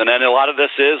really is. And then a lot of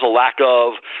this is a lack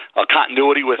of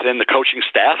continuity within the coaching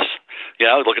staffs.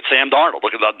 Look at Sam Darnold.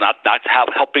 Look at not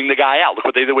helping the guy out. Look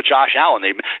what they did with Josh Allen.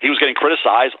 He was getting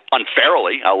criticized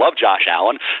unfairly. I love Josh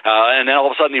Allen. And then all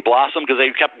of a sudden he blossomed because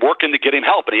they kept working to get him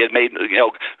help. And he had made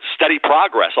steady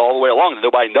progress all the way along and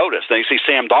nobody noticed. Then you see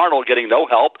Sam Darnold getting no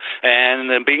help and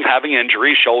then having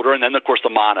injuries, shoulder, and then, of course,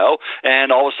 the mono.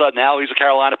 And all of a sudden now he's a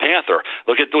Carolina Panther.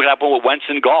 Look at what happened with Wentz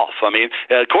in golf. I mean,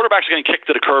 quarterbacks are getting kicked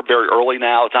to the curb very early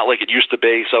now. It's not like it used to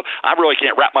be. So I really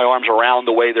can't wrap my arms around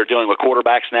the way they're dealing with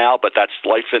quarterbacks now, but that's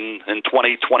life in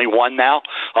 2021 now.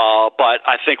 But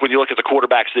I think when you look at the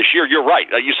quarterbacks this year, you're right.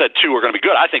 You said 2 are going to be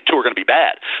good. I think 2 are going to be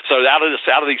bad. So out of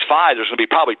these 5, there's going to be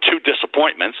probably 2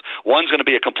 disappointments. One's going to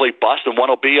be a complete bust, and one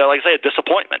will be, like I say, a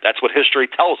disappointment. That's what history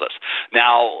tells us.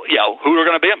 Now, who are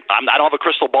going to be? I don't have a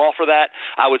crystal ball for that.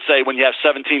 I would say when you have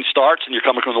 17 starts and you're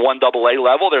coming from the 1AA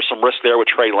level, there's some risk there with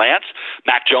Trey Lance.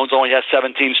 Mac Jones only has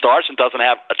 17 starts and doesn't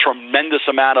have a tremendous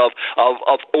amount of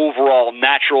overall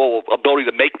natural ability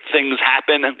to make things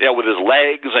happen with his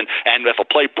legs. And if a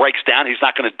play breaks down, he's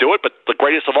not going to do it. But the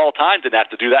greatest of all time didn't have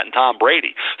to do that in Tom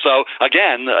Brady. So,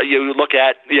 again, you look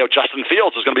at Justin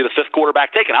Fields is going to be the 5th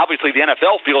quarterback taken. Obviously, the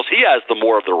NFL feels he has the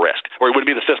more of the risk, or he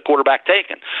wouldn't be the 5th quarterback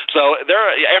taken. So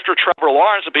after Trevor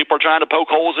Lawrence, and people are trying to poke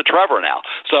holes at Trevor now.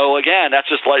 So, again, that's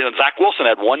just like Zach Wilson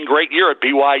had one great year at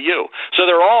BYU. So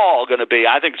they're all going to be,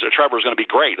 I think Trevor's going to be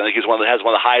great. I think he's has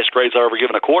one of the highest grades I've ever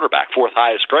given a quarterback, 4th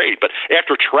highest grade. But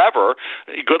after Trevor,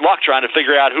 good luck trying to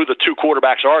figure out who the 2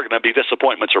 quarterbacks are going to be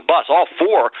disappointments or busts. All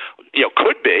 4,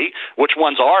 could be. Which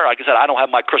ones are? Like I said, I don't have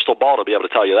my crystal ball to be able to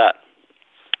tell you that.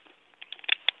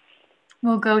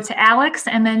 We'll go to Alex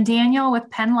and then Daniel with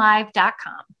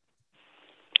PennLive.com.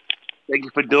 Thank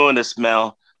you for doing this,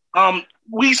 Mel.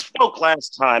 we spoke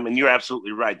last time, and you're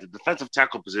absolutely right. The defensive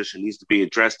tackle position needs to be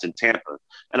addressed in Tampa.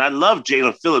 And I love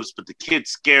Jalen Phillips, but the kid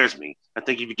scares me. I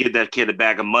think if you give that kid a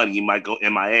bag of money, he might go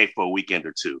MIA for a weekend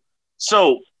or two.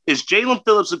 So is Jalen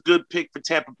Phillips a good pick for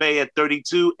Tampa Bay at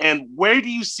 32? And where do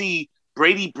you see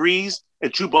Brady Breeze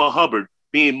and Chuba Hubbard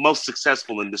being most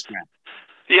successful in this draft?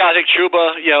 Yeah, I think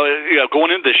Chuba,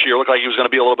 going into this year, looked like he was going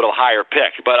to be a little bit of a higher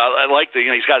pick. But I like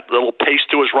he's got a little pace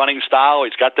to his running style.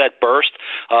 He's got that burst.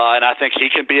 And I think he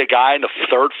can be a guy in the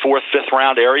third, fourth, fifth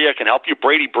round area, can help you.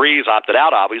 Brady Breeze opted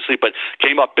out, obviously, but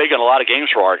came up big in a lot of games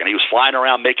for Oregon. He was flying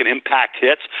around making impact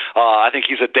hits. I think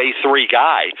he's a day 3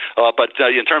 guy. But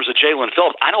in terms of Jalen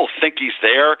Phillips, I don't think he's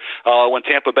there when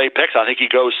Tampa Bay picks. I think he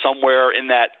goes somewhere in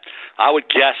that, I would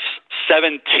guess,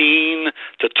 17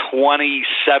 to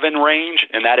 27 range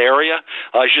in that area.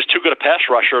 He's just too good a pass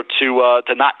rusher to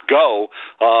not go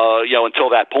until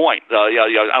that point. I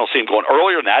don't see him going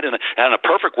earlier than that. And in a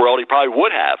perfect world, he probably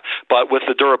would have. But with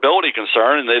the durability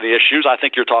concern and the issues, I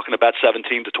think you're talking about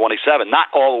 17 to 27, not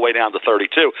all the way down to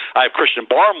 32. I have Christian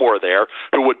Barmore there,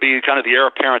 who would be kind of the heir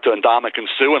apparent to Ndamukong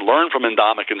Suh and learn from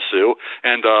Ndamukong Suh,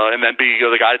 and then be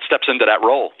the guy that steps into that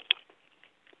role.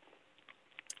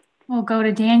 We'll go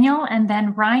to Daniel and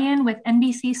then Ryan with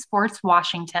NBC Sports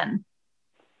Washington.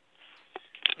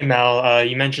 Hey Mel,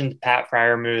 you mentioned Pat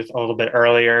Freiermuth a little bit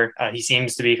earlier. He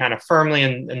seems to be kind of firmly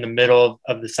in the middle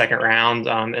of the second round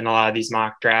in a lot of these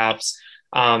mock drafts.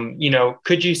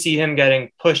 Could you see him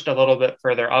getting pushed a little bit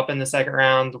further up in the second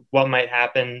round? What might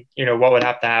happen? What would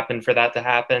have to happen for that to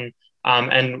happen?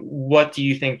 And what do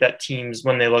you think that teams,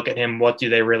 when they look at him, what do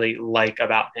they really like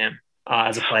about him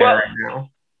as a player right now?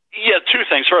 Yeah, 2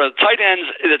 things. For tight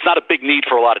ends, it's not a big need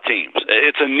for a lot of teams.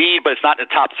 It's a need, but it's not in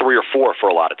the top 3 or 4 for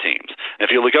a lot of teams. If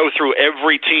you go through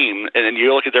every team and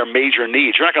you look at their major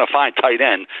needs, you're not going to find tight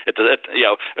end.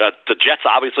 The Jets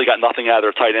obviously got nothing out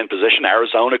of their tight end position.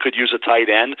 Arizona could use a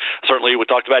tight end. Certainly, we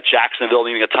talked about Jacksonville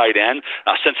needing a tight end.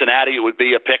 Cincinnati would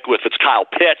be a pick with its Kyle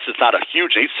Pitts. It's not a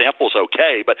huge need. Sample's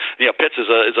okay, but Pitts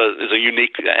is a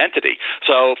unique entity.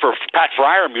 So for Pat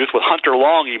Freiermuth, with Hunter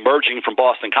Long emerging from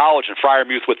Boston College and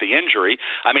Freiermuth with the injury,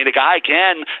 I mean, the guy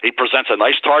he presents a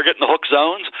nice target in the hook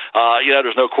zones.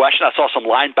 There's no question. I saw some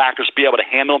linebackers be able to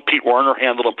handle him. Pete Werner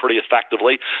handled him pretty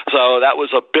effectively. So that was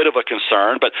a bit of a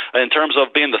concern. But in terms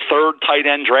of being the 3rd tight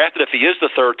end drafted, if he is the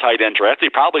 3rd tight end drafted, he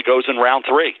probably goes in round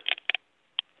 3.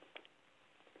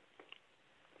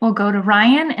 We'll go to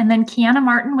Ryan and then Kiana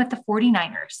Martin with the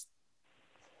 49ers.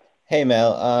 Hey,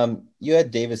 Mel, you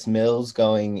had Davis Mills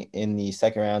going in the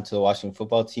second round to the Washington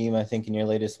football team, I think, in your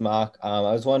latest mock. I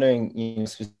was wondering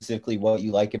specifically what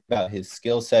you like about his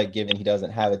skill set, given he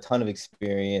doesn't have a ton of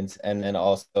experience, and then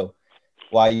also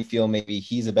why you feel maybe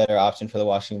he's a better option for the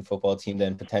Washington football team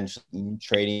than potentially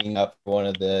trading up for one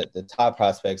of the top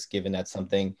prospects, given that's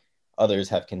something others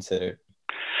have considered.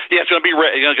 Yeah, it's going to be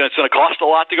it's going to cost a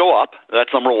lot to go up.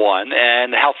 That's number one.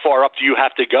 And how far up do you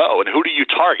have to go? And who do you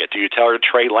target? Do you target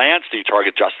Trey Lance? Do you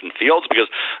target Justin Fields? Because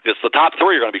it's the top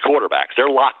 3 are going to be quarterbacks. They're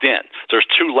locked in. There's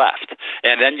 2 left.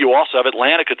 And then you also have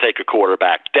Atlanta could take a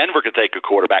quarterback. Denver could take a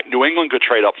quarterback. New England could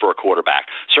trade up for a quarterback.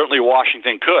 Certainly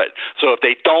Washington could. So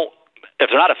if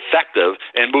they're not effective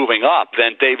in moving up,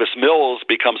 then Davis Mills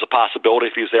becomes a possibility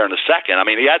if he's there in a second. I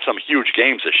mean, he had some huge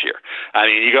games this year. I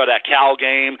mean, you go to that Cal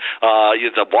game,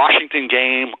 the Washington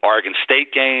game, Oregon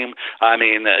State game. I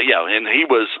mean, and he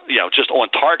was, just on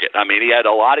target. I mean, he had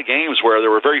a lot of games where there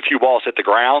were very few balls hit the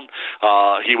ground.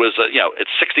 He was, at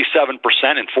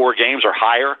 67% in 4 games or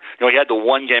higher. He had the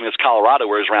one game against Colorado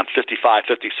where he was around 55,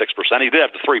 56%. He did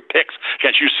have the 3 picks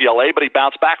against UCLA, but he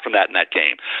bounced back from that in that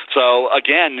game. So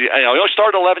again, he only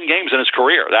started 11 games in his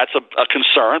career. That's a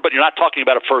concern, but you're not talking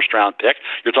about a first-round pick.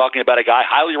 You're talking about a guy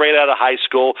highly rated out of high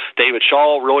school. David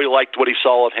Shaw really liked what he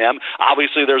saw of him.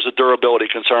 Obviously, there's a durability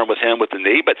concern with him with the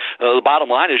knee, but the bottom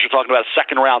line is you're talking about a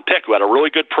second-round pick who had a really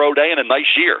good pro day and a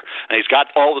nice year, and he's got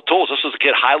all the tools. This is a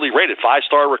kid highly rated,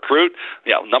 5-star recruit,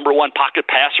 number 1 pocket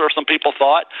passer, some people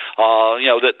thought,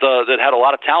 that had a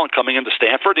lot of talent coming into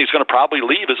Stanford. He's going to probably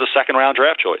leave as a second-round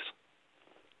draft choice.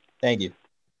 Thank you.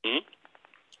 Mm-hmm.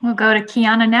 We'll go to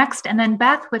Kiana next, and then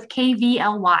Beth with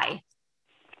KVLY.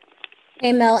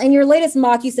 Hey, Mel, in your latest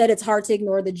mock, you said it's hard to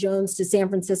ignore the Jones to San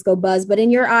Francisco buzz, but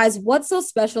in your eyes, what's so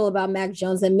special about Mac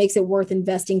Jones that makes it worth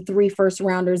investing 3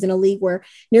 first-rounders in a league where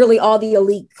nearly all the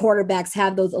elite quarterbacks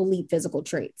have those elite physical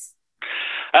traits?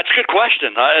 That's a good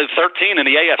question. 13 in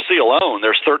the AFC alone.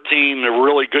 There's 13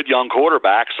 really good young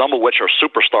quarterbacks, some of which are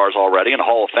superstars already and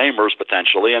Hall of Famers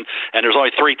potentially. And there's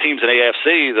only 3 teams in the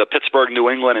AFC, the Pittsburgh, New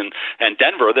England, and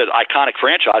Denver, that iconic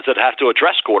franchise that have to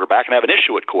address quarterback and have an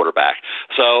issue at quarterback.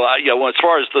 So, as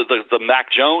far as the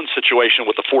Mac Jones situation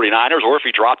with the 49ers, or if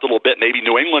he dropped a little bit, maybe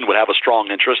New England would have a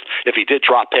strong interest if he did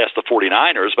drop past the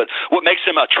 49ers. But what makes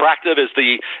him attractive is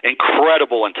the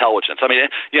incredible intelligence. I mean,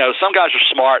 some guys are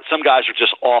smart, some guys are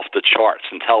just off the charts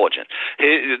intelligent.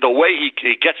 The way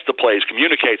he gets the plays,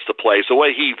 communicates the plays, the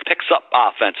way he picks up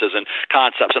offenses and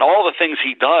concepts, and all the things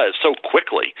he does so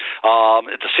quickly.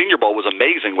 At the Senior Bowl was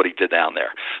amazing what he did down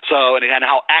there. So, and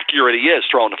how accurate he is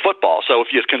throwing the football. So if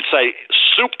you can say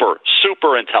super,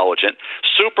 super intelligent,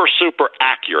 super, super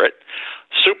accurate,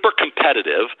 super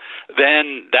competitive,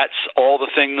 then that's all the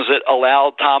things that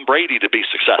allowed Tom Brady to be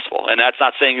successful. And that's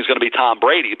not saying he's going to be Tom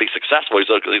Brady to be successful.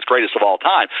 He's the greatest of all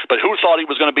time. But who thought he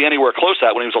was going to be anywhere close to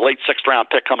that when he was a late 6th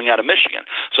round pick coming out of Michigan?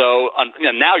 So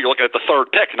now you're looking at the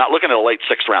 3rd pick, not looking at a late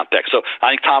 6th round pick. So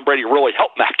I think Tom Brady really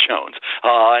helped Mac Jones.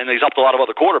 And he's helped a lot of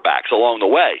other quarterbacks along the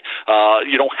way.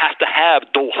 You don't have to have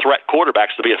dual threat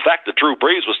quarterbacks to be effective. Drew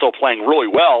Brees was still playing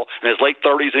really well in his late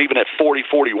 30s and even at 40,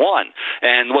 41.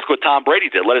 And look what Tom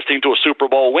Brady did. Led his team to a Super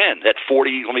Bowl win at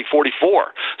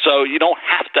 44. So you don't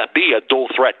have to be a dual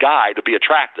threat guy to be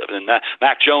attractive. And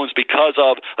Mac Jones, because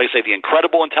of, like I say, the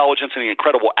incredible intelligence and the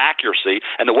incredible accuracy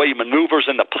and the way he maneuvers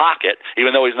in the pocket,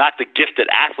 even though he's not the gifted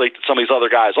athlete that some of these other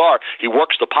guys are, he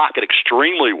works the pocket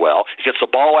extremely well. He gets the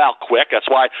ball out quick. That's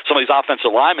why some of these offensive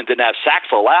linemen didn't have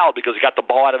sacks allowed, because he got the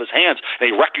ball out of his hands and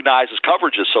he recognizes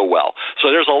coverages so well.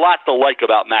 So there's a lot to like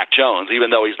about Mac Jones,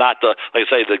 even though he's not the, like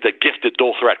I say, the gifted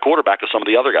dual threat quarterback of some of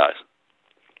the other guys.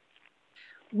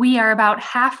 We are about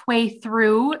halfway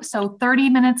through, so 30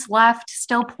 minutes left,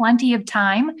 still plenty of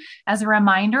time. As a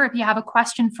reminder, if you have a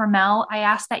question for Mel, I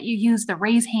ask that you use the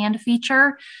raise hand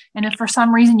feature. And if for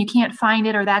some reason you can't find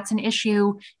it or that's an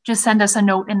issue, just send us a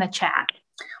note in the chat.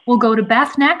 We'll go to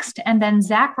Beth next, and then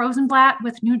Zach Rosenblatt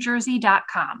with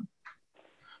NewJersey.com.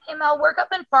 Hey, Mel, work up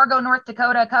in Fargo, North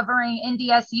Dakota, covering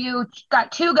NDSU.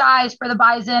 Got 2 guys for the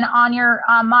Bison on your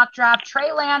mock draft.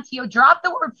 Trey Lance, you dropped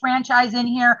the word franchise in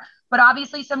here, but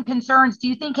obviously some concerns. Do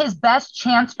you think his best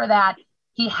chance for that,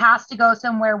 he has to go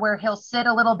somewhere where he'll sit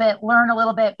a little bit, learn a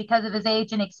little bit because of his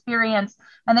age and experience?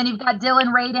 And then you've got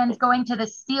Dylan Radins going to the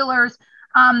Steelers.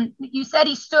 You said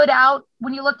he stood out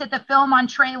when you looked at the film on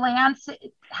Trey Lance.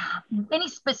 Any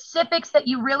specifics that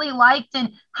you really liked,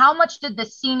 and how much did the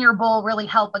Senior Bowl really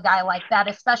help a guy like that,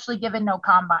 especially given no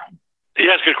combine?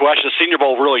 Yeah, that's a good question. The Senior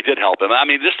Bowl really did help him. I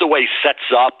mean, just the way he sets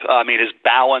up, his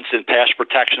balance in pass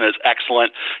protection is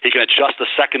excellent. He can adjust the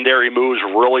secondary moves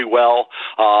really well.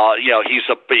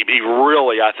 He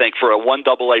really, I think, for a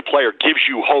 1AA player, gives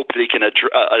you hope that he can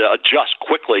adjust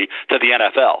quickly to the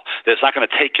NFL. That it's not going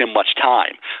to take him much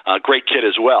time. Great kid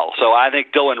as well. So I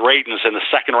think Dylan Radins in the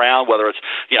 2nd round, whether it's,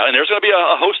 and there's going to be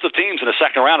a host of teams in the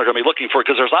 2nd round are going to be looking for,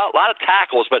 because there's a lot of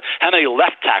tackles, but how many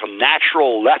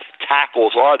natural left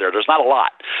tackles are there? There's not a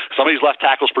lot. Some of these left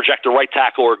tackles project a right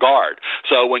tackle or guard.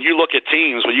 So when you look at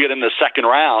teams, when you get in the 2nd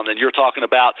round, and you're talking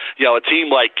about, a team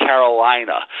like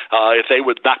Carolina, if they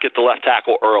would not get the left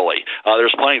tackle early,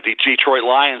 there's plenty of the Detroit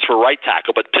Lions for right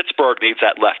tackle, but Pittsburgh needs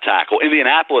that left tackle.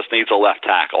 Indianapolis needs a left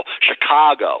tackle.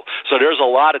 Chicago. So there's a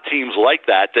lot of teams like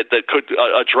that could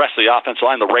address the offensive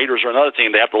line. The Raiders are another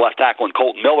team. They have the left tackle in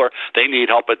Colton Miller. They need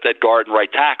help at that guard and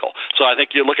right tackle. So I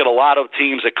think you look at a lot of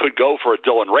teams that could go for a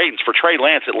Dylan Radins. For Trey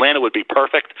Lance, Atlanta would be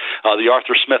perfect. The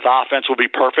Arthur Smith offense would be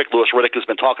perfect. Louis Riddick has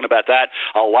been talking about that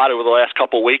a lot over the last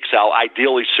couple of weeks, how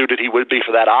ideally suited he would be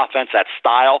for that offense, that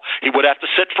style. He would have to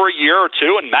sit for a year or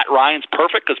two, and Matt Ryan's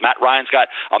perfect because Matt Ryan's got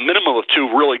a minimum of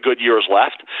 2 really good years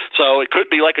left. So it could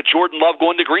be like a Jordan Love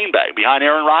going to Green Bay behind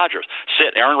Aaron Rodgers.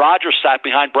 Aaron Rodgers sat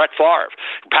behind Brett Favre.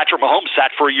 Patrick Mahomes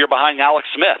sat for a year behind Alex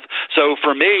Smith. So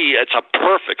for me, it's a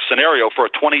perfect scenario for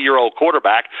a 20-year-old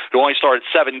quarterback who only started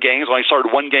 7 games, only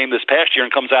started 1 game this past year,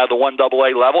 and comes out of the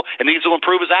 1AA level and needs to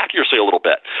improve his accuracy a little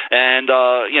bit. And,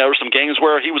 there were some games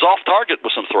where he was off target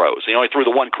with some throws. He only threw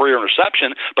the 1 career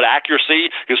interception, but accuracy,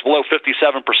 he was below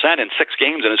 57% in 6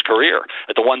 games in his career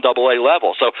at the 1AA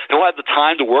level. So he'll have the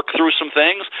time to work through some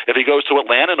things if he goes to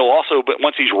Atlanta, and he'll also, but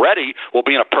once he's ready, will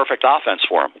be in a perfect offense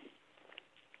for him.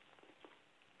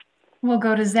 We'll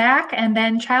go to Zach and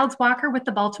then Childs Walker with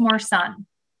the Baltimore Sun.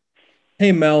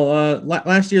 Hey, Mel,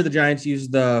 last year the Giants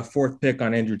used the 4th pick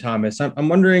on Andrew Thomas. I'm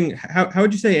wondering, how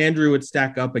would you say Andrew would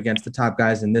stack up against the top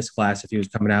guys in this class if he was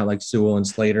coming out like Sewell and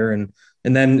Slater? And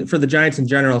then for the Giants in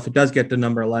general, if it does get to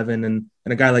number 11 and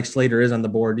a guy like Slater is on the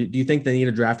board, do you think they need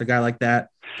to draft a guy like that,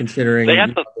 considering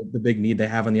the big need they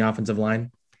have on the offensive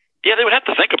line? Yeah, they would have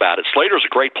to think about it. Slater's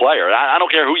a great player. I don't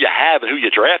care who you have and who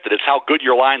you drafted. It's how good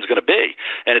your line's going to be.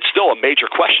 And it's still a major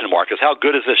question mark is how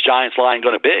good is this Giants line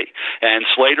going to be? And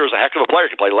Slater's a heck of a player.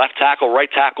 He can play left tackle,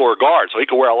 right tackle, or guard. So he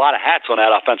can wear a lot of hats on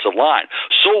that offensive line.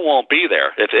 Sewell won't be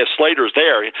there. If Slater's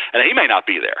there, and he may not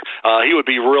be there, he would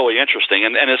be really interesting.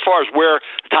 And as far as where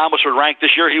Thomas would rank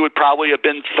this year, he would probably have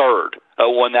been third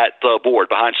on that board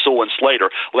behind Sewell and Slater.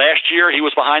 Last year, he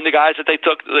was behind the guys that they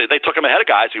took. They took him ahead of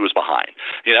guys he was behind.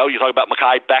 You know, you talk about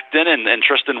Mekhi Becton and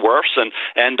Tristan Wirfs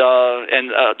and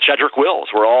Jedrick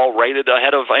Wills were all rated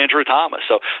ahead of Andrew Thomas.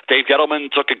 So Dave Gettleman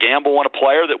took a gamble on a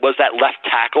player that was that left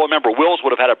tackle. Remember, Wills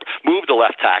would have had to move to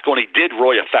left tackle, and he did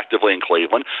really effectively in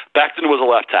Cleveland. Becton was a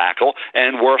left tackle,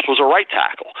 and Wirfs was a right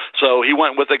tackle. So he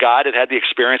went with a guy that had the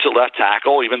experience at left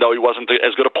tackle, even though he wasn't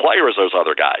as good a player as those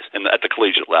other guys at the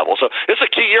collegiate level. So it's a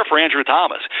key year for Andrew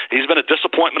Thomas. He's been a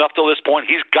disappointment up till this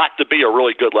point. He's got to be a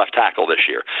really good left tackle this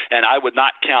year. And I would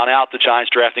not count out the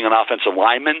Giants drafting an offensive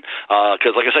lineman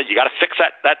because, like I said, you got to fix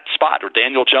that spot or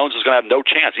Daniel Jones is going to have no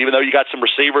chance, even though you got some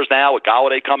receivers now with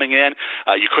Galladay coming in.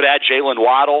 You could add Jalen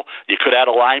Waddle. You could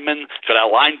add a lineman. You could add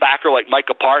a linebacker like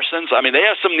Micah Parsons. I mean, they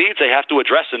have some needs they have to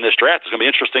address in this draft. It's going to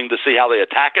be interesting to see how they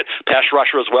attack it. Pass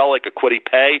rusher as well, like a Kwity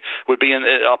Paye would be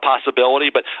a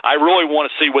possibility. But I really want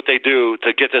to see what they do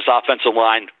to get this offensive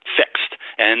line fixed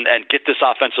and get this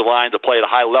offensive line to play at a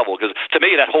high level, because to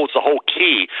me that holds the whole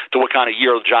key to what kind of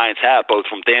year the Giants have, both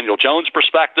from Daniel Jones'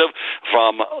 perspective,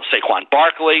 from Saquon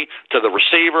Barkley to the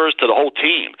receivers to the whole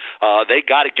team. They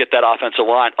got to get that offensive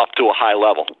line up to a high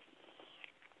level.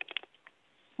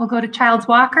 We'll go to Childs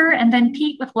Walker and then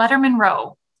Pete with Letterman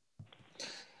Row.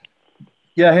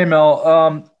 Yeah, hey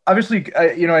Mel. Obviously,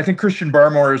 I think Christian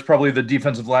Barmore is probably the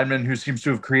defensive lineman who seems to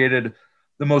have created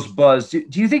the most buzz. Do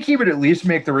you think he would at least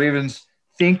make the Ravens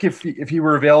think if he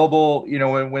were available,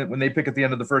 when they pick at the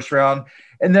end of the first round?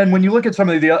 And then when you look at some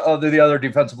of the other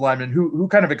defensive linemen, who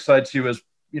kind of excites you as,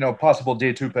 possible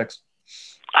day 2 picks?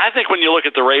 I think when you look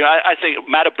at the Ravens, I think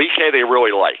Matabike they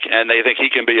really like, and they think he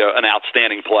can be an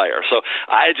outstanding player. So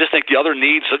I just think the other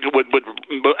needs would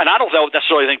and I don't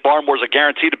necessarily think Barmore's a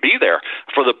guarantee to be there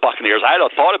for the Buccaneers. I had a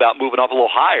thought about moving up a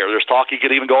little higher. There's talk he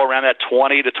could even go around that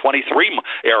 20 to 23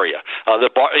 area.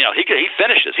 He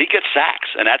finishes, he gets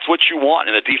sacks, and that's what you want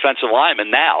in a defensive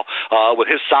lineman now with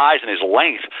his size and his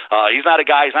length. He's not a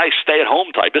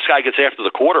stay-at-home type. This guy gets after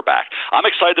the quarterback. I'm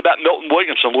excited about Milton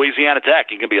Williams from Louisiana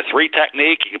Tech. He can be a 3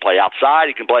 technique. He can play outside.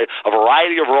 He can play a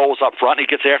variety of roles up front. He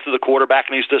gets after the quarterback,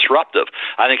 and he's disruptive.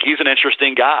 I think he's an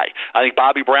interesting guy. I think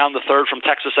Bobby Brown III from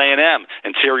Texas A&M,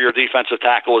 interior defensive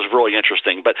tackle, is really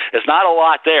interesting. But it's not a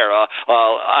lot there.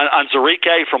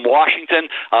 Anzarike from Washington,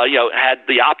 had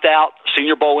the opt-out,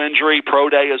 Senior Bowl injury, pro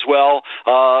day as well.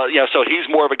 So he's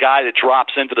more of a guy that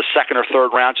drops into the 2nd or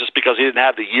 3rd round just because he didn't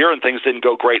have the year and things didn't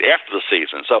go great after the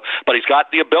season. But he's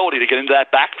got the ability to get into that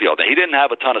backfield. He didn't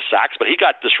have a ton of sacks, but he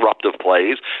got disruptive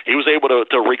plays. He was able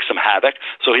to wreak some havoc.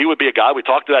 So he would be a guy. We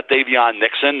talked about Davion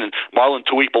Nixon and Marlon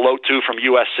Tuipulotu from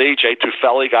USC, Jay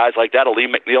Tufele, guys like that,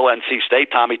 Aleem McNeil, NC State,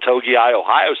 Tommy Togiai,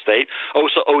 Ohio State.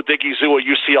 Osa Odigizua,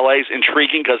 UCLA is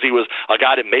intriguing because he was a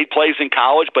guy that made plays in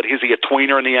college, but is he a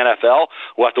tweener in the NFL?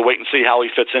 We'll have to wait and see how he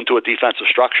fits into a defensive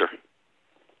structure.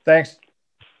 Thanks.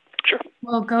 Sure.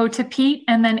 We'll go to Pete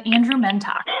and then Andrew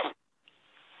Mentok.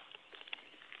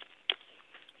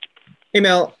 Hey,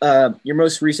 Mel, your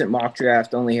most recent mock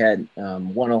draft only had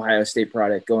one Ohio State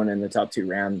product going in the top 2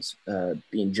 rounds,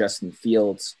 being Justin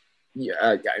Fields.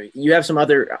 You have some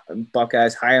other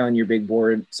Buckeyes high on your big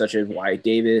board, such as Wyatt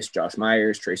Davis, Josh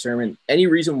Myers, Trey Sermon. Any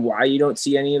reason why you don't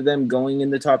see any of them going in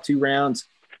the top 2 rounds?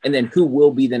 And then who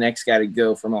will be the next guy to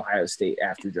go from Ohio State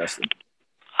after Justin?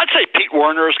 I'd say Pete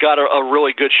Werner's got a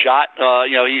really good shot.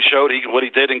 He showed what he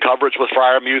did in coverage with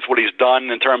Freiermuth, what he's done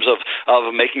in terms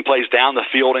of making plays down the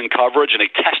field in coverage, and he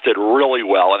tested really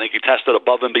well. I think he tested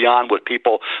above and beyond what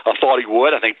people thought he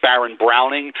would. I think Baron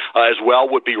Browning as well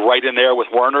would be right in there with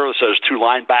Werner. So there's 2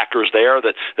 linebackers there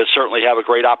that certainly have a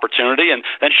great opportunity. And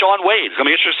then Shaun Wade. It's going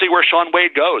to be interesting to see where Shaun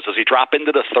Wade goes. Does he drop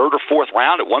into the 3rd or 4th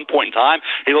round at one point in time?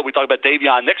 We talked about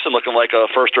Davion Nixon looking like a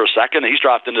 1st or a 2nd. He's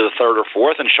dropped into the 3rd or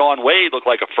 4th, and Shaun Wade looked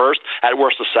like a 1st, at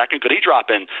worst a 2nd. Could he drop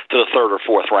in to the 3rd or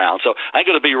 4th round? So I think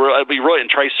it'll be really. And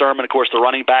Trey Sermon, of course, the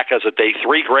running back, has a day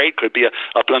 3 grade. Could be a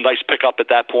nice pickup at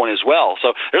that point as well.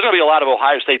 So there's going to be a lot of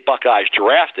Ohio State Buckeyes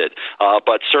drafted,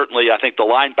 but certainly I think the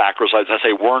linebackers, as I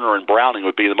say, Werner and Browning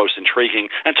would be the most intriguing,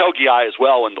 and Togiai as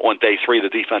well on day 3, the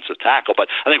defensive tackle. But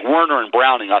I think Werner and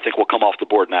Browning, I think, will come off the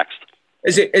board next.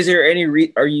 Is there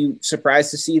any are you surprised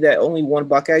to see that only one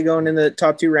Buckeye going in the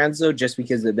top 2 rounds, though, just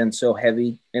because they've been so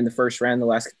heavy in the first round the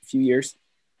last few years?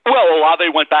 Well, Olave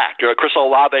went back. Chris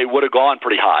Olave would have gone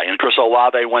pretty high, and Chris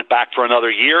Olave went back for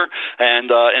another year, and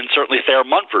certainly Thayer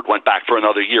Munford went back for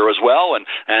another year as well, and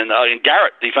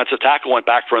Garrett, defensive tackle, went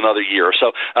back for another year.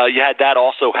 So you had that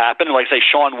also happen, and like I say,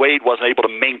 Sean Wade wasn't able to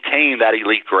maintain that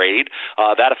elite grade.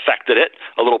 That affected it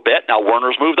a little bit. Now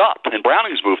Werner's moved up, and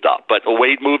Browning's moved up, but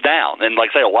Wade moved down, and like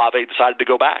I say, Olave decided to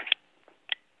go back.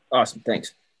 Awesome,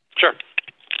 thanks. Sure.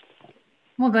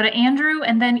 We'll go to Andrew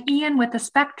and then Ian with the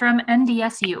Spectrum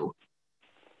NDSU.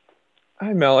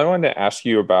 Hi, Mel. I wanted to ask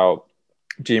you about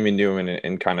Jamie Newman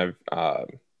and kind of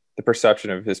the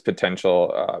perception of his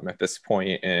potential at this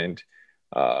point, and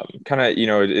kind of,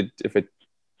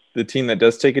 the team that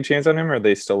does take a chance on him, are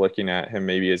they still looking at him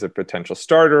maybe as a potential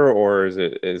starter, or is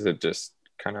it just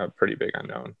kind of a pretty big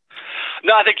unknown?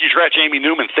 No, I think you draft Jamie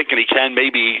Newman thinking he can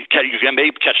maybe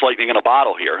catch lightning in a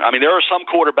bottle here. I mean, there are some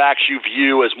quarterbacks you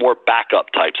view as more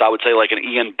backup types. I would say like an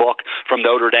Ian Book from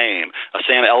Notre Dame, a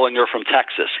Sam Ellinger from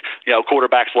Texas,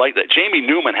 quarterbacks like that. Jamie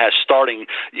Newman has starting.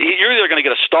 You're either going to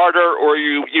get a starter, or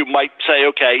you might say,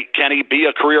 okay, can he be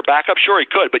a career backup? Sure, he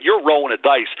could, but you're rolling a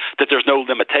dice that there's no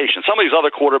limitation. Some of these other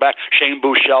quarterbacks, Shane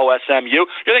Buechele, SMU,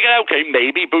 you're thinking, okay,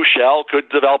 maybe Buechele could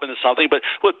develop into something, but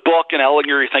with Book and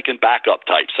Ellinger, you're thinking backup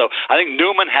types. So I think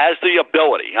Newman has the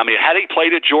ability. I mean, had he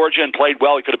played at Georgia and played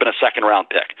well, he could have been a second-round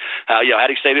pick. Had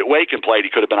he stayed at Wake and played, he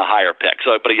could have been a higher pick.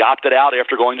 So, but he opted out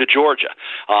after going to Georgia,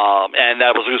 and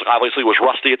that was obviously was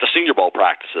rusty at the Senior Bowl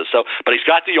practices. So, but he's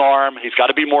got the arm. He's got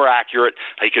to be more accurate.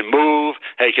 He can move.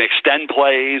 He can extend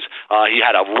plays. He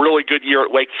had a really good year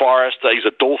at Wake Forest. He's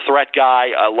a dual-threat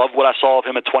guy. I love what I saw of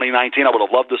him in 2019. I would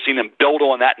have loved to have seen him build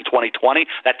on that in 2020.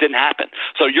 That didn't happen.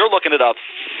 So you're looking at a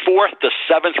 4th to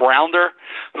 7th rounder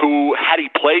who, had he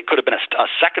played, could have been a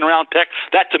second-round pick.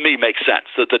 That, to me, makes sense,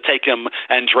 to take him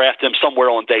and draft him somewhere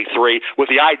on day 3 with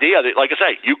the idea that, like I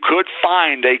say, you could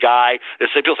find a guy that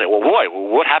people say, well, boy,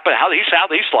 what happened? How did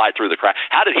he slide through the crack?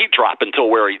 How did he drop until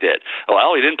where he did?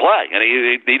 Well, he didn't play, and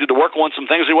he needed to work on some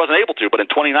things he wasn't able to. But in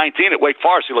 2019 at Wake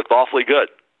Forest, he looked awfully good.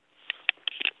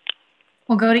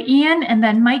 We'll go to Ian and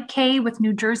then Mike K with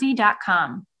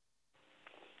NewJersey.com.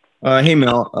 Hey,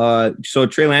 Mel. So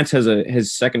Trey Lance has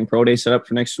his second pro day set up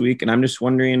for next week, and I'm just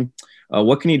wondering,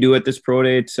 what can he do at this pro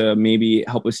day to maybe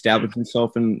help establish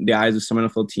himself in the eyes of some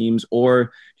NFL teams? Or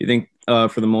do you think,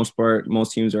 for the most part,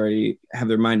 most teams already have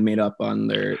their mind made up on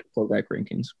their quarterback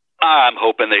rankings? I'm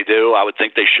hoping they do. I would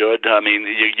think they should. I mean,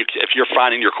 if you're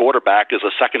finding your quarterback, is a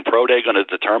second pro day going to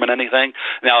determine anything?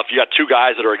 Now, if you got two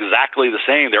guys that are exactly the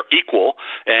same, they're equal,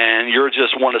 and you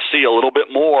just want to see a little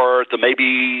bit more to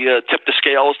maybe tip the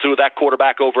scales to that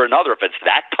quarterback over another. If it's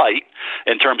that tight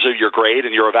in terms of your grade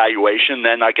and your evaluation,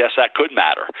 then I guess that could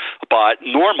matter. But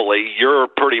normally, you're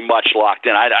pretty much locked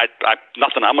in.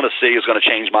 Nothing I'm going to see is going to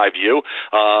change my view.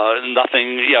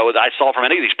 Nothing I saw from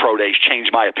any of these pro days changed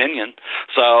my opinion.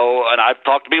 So. And I've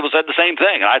talked to people who said the same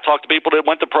thing. And I talked to people that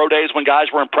went to pro days when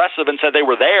guys were impressive and said they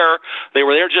were there. They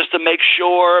were there just to make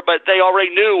sure, but they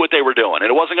already knew what they were doing, and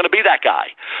it wasn't going to be that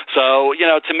guy. So,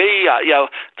 to me, I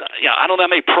don't know how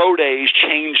many pro days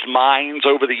changed minds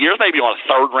over the years. Maybe on a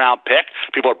third-round pick,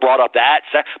 people have brought up that.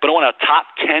 But on a top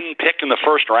 10 pick in the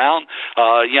first round,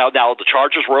 now the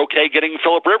Chargers were okay getting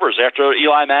Phillip Rivers after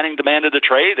Eli Manning demanded the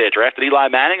trade. They had drafted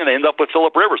Eli Manning, and they ended up with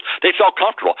Phillip Rivers. They felt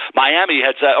comfortable. Miami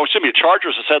had said, the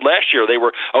Chargers had said last year they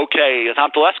were okay. Tom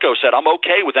Telesco said, I'm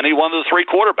okay with any one of the three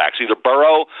quarterbacks, either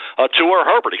Burrow, Tua, or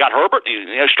Herbert. He got Herbert. He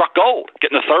struck gold,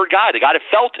 getting the third guy, the guy that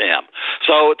fell to him.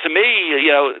 So to me,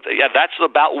 that's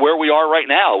about where we are right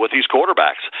now with these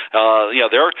quarterbacks.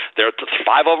 They're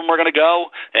 5 of them are going to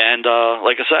go, and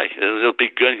like I say, it'll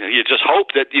be good. You just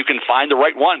hope that you can find the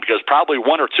right one, because probably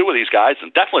 1 or 2 of these guys,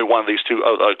 and definitely one of these 2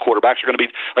 quarterbacks, are going to be,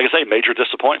 like I say, major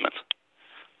disappointments.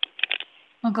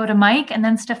 We'll go to Mike and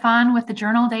then Stefan with the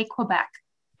Journal de Quebec.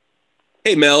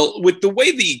 Hey, Mel, with the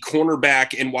way the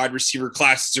cornerback and wide receiver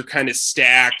classes are kind of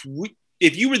stacked,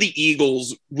 if you were the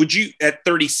Eagles, at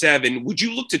 37, would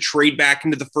you look to trade back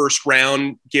into the first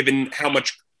round, given how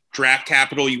much draft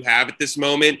capital you have at this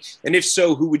moment? And if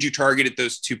so, who would you target at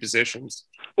those 2 positions?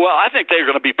 Well, I think they're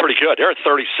going to be pretty good. They're at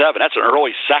 37. That's an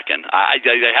early second.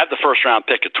 They have the first-round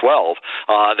pick at 12.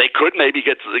 They could maybe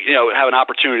get have an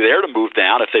opportunity there to move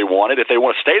down if they wanted. If they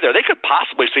want to stay there, they could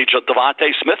possibly see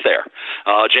Devontae Smith there.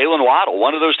 Jalen Waddle,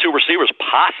 one of those 2 receivers,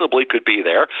 possibly could be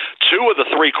there. 2 of the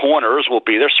 3 corners will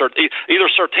be there. Either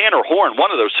Surtain or Horn, one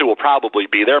of those 2 will probably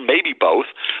be there, maybe both.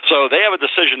 So they have a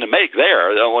decision to make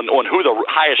there on who the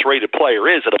highest rated player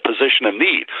is at a position of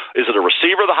need. Is it a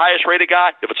receiver, the highest rated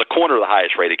guy? If it's a corner, the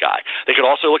highest rated guy. They could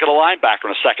also look at a linebacker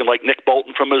in a second, like Nick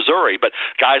Bolton from Missouri. But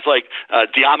guys like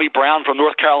De'Ami Brown from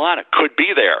North Carolina could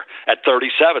be there at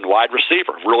 37, wide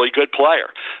receiver, really good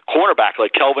player. Cornerback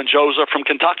like Kelvin Joseph from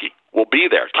Kentucky will be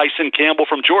there. Tyson Campbell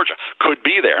from Georgia could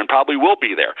be there and probably will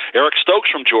be there. Eric Stokes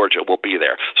from Georgia will be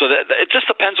there. So it just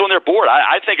depends on their board.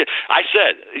 I think I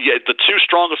said the 2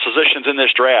 strongest positions in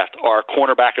this draft are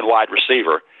cornerback and wide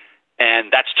receiver,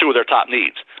 and that's 2 of their top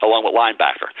needs, along with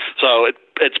linebacker. So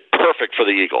it's perfect for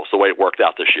the Eagles, the way it worked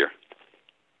out this year.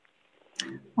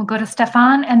 We'll go to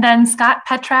Stefan and then Scott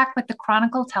Petrak with the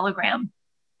Chronicle Telegram.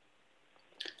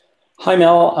 Hi,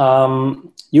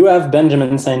 Mel. You have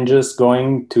Benjamin St-Juste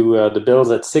going to the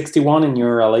Bills at 61 in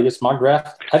your latest mock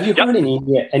draft. Have you heard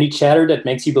any chatter that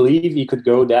makes you believe he could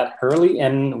go that early?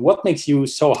 And what makes you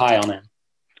so high on him?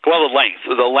 Well, the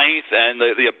length and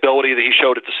the ability that he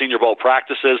showed at the Senior Bowl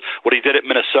practices, what he did at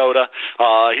Minnesota,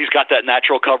 he's got that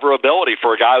natural cover ability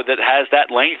for a guy that has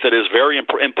that length that is very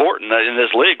important in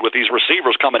this league with these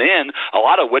receivers coming in, a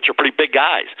lot of which are pretty big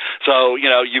guys. So,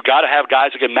 you got to have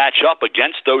guys that can match up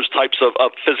against those types of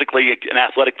physically and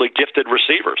athletically gifted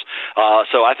receivers.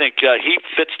 So I think he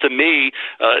fits to me,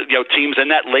 teams in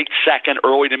that late second,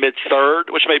 early to mid third,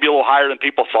 which may be a little higher than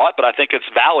people thought, but I think it's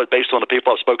valid based on the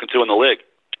people I've spoken to in the league.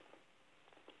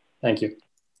 Thank you.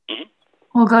 Mm-hmm.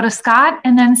 We'll go to Scott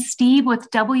and then Steve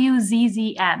with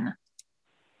WZZN.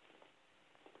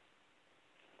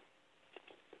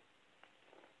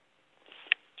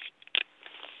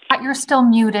 Scott, you're still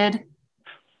muted.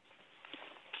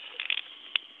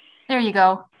 There you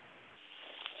go.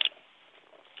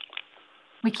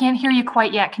 We can't hear you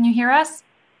quite yet. Can you hear us?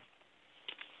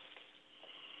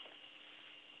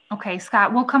 Okay,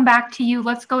 Scott, we'll come back to you.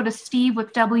 Let's go to Steve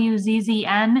with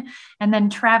WZZN and then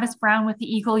Travis Brown with the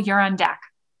Eagle. You're on deck.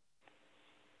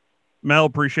 Mel,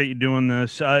 appreciate you doing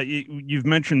this. You've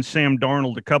mentioned Sam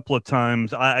Darnold a couple of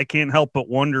times. I can't help but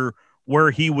wonder where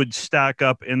he would stack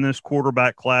up in this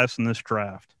quarterback class in this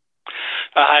draft.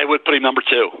 I would put him number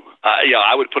 2.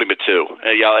 I would put him at 2.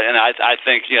 And I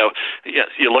think,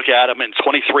 you look at him in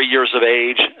 23 years of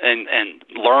age and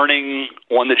learning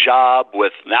on the job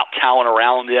without talent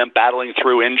around him, battling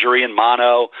through injury and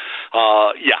mono.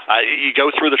 You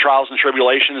go through the trials and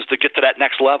tribulations to get to that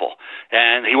next level.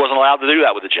 And he wasn't allowed to do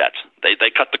that with the Jets.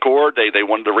 They cut the cord. They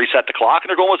wanted to reset the clock, and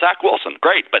they're going with Zach Wilson.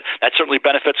 Great, but that certainly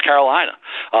benefits Carolina.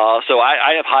 So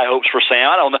I have high hopes for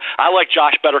Sam. I like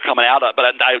Josh better coming out, but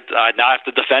I now have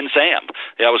to defend Sam.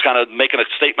 I was kind of making a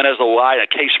statement as to why a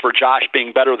case for Josh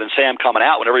being better than Sam coming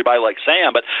out when everybody likes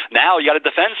Sam, but now you got to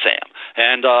defend Sam.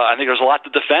 And I think there's a lot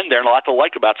to defend there and a lot to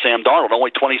like about Sam Darnold.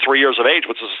 Only 23 years of age,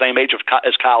 which is the same age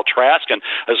as Kyle Trask, and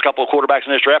there's a couple of quarterbacks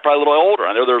in this draft probably a little older.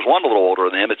 I know there's one a little older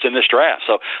than him. It's in this draft.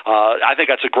 So I think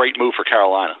that's a great move for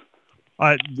Carolina.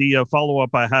 The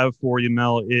follow-up I have for you,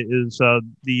 Mel, is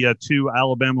the 2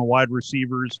 Alabama wide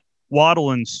receivers,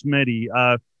 Waddle and Smitty.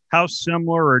 How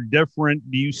similar or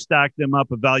different do you stack them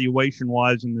up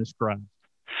evaluation-wise in this draft?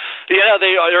 Yeah,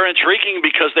 they're intriguing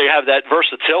because they have that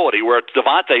versatility where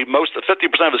Devontae,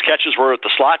 50% of his catches were at the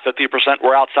slot, 50%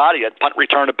 were outside. He had punt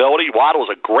return ability. Waddle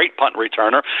was a great punt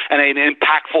returner and an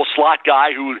impactful slot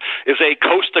guy who is a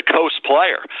coast-to-coast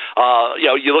player.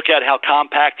 You look at how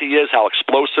compact he is, how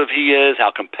explosive he is,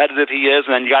 how competitive he is,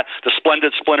 and then you got the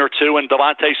splendid Splinter 2 and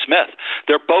Devontae Smith.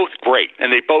 They're both great,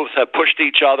 and they both have pushed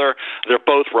each other. They're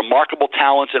both remarkable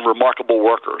talents and remarkable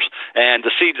workers. And to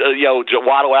see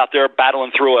Waddle out there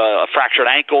battling through a fractured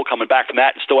ankle, coming back from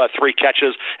that, and still have 3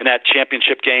 catches in that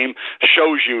championship game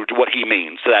shows you what he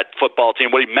means to that football team,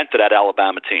 what he meant to that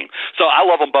Alabama team. So I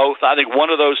love them both. I think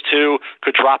one of those 2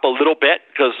 could drop a little bit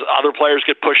because other players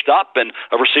get pushed up and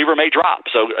a receiver may drop.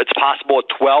 So it's possible at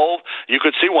 12 you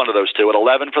could see one of those 2. At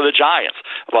 11 for the Giants.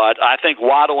 But I think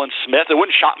Waddle and Smith, it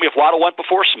wouldn't shock me if Waddle went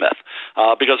before Smith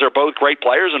because they're both great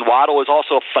players, and Waddle is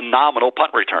also a phenomenal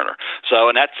punt returner. So,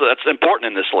 and that's important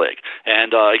in this league.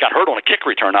 And he got hurt on a kick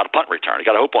return, not a punt return. He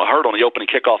got hurt on the opening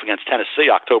kickoff against Tennessee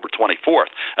October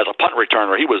 24th. As a punt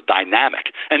returner, he was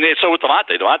dynamic. And so with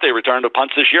Devontae. Devontae returned to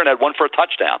punts this year and had 1 for a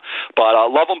touchdown. But I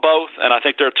love them both, and I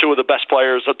think they're 2 of the best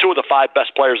players, 2 of the 5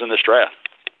 best players in this draft.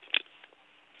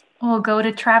 We'll go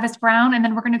to Travis Brown, and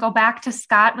then we're going to go back to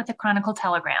Scott with the Chronicle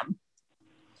Telegram.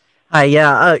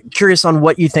 Hi, curious on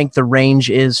what you think the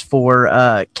range is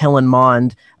for Kellen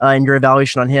Mond and your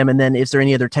evaluation on him, and then is there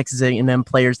any other Texas A&M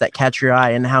players that catch your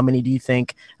eye, and how many do you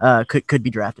think could be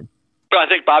drafted? I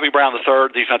think Bobby Brown III,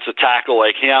 defensive tackle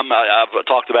like him, I've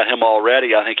talked about him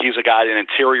already. I think he's a guy in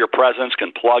interior presence,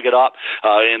 can plug it up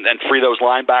and free those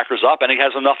linebackers up, and he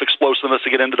has enough explosiveness to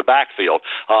get into the backfield.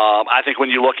 I think when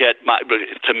you look at,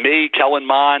 to me, Kellen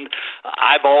Mond,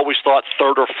 I've always thought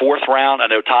third or fourth round. I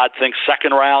know Todd thinks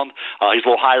second round. He's a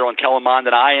little higher on Kellen Mond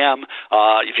than I am.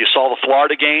 If you saw the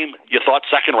Florida game, you thought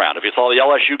second round. If you saw the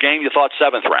LSU game, you thought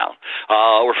seventh round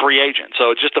or free agent.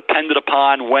 So it just depended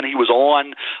upon when he was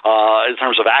on. In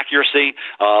terms of accuracy,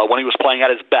 when he was playing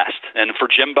at his best. And for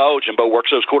Jimbo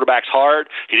works those quarterbacks hard.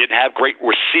 He didn't have great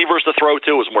receivers to throw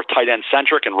to. It was more tight end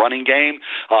centric and running game.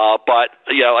 But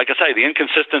like I say, the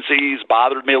inconsistencies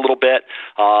bothered me a little bit.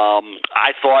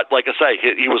 I thought, like I say,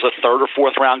 he was a third or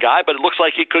fourth round guy, but it looks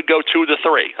like he could go 2 to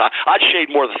 3. I'd shade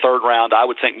more the third round. I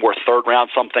would think more third round.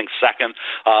 Some think second.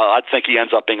 I'd think he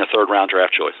ends up being a third round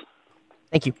draft choice.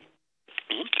 Thank you.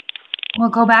 Mm-hmm. We'll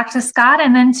go back to Scott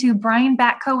and then to Brian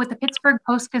Batko with the Pittsburgh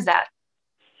Post-Gazette.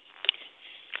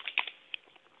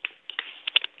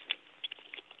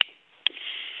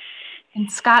 And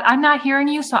Scott, I'm not hearing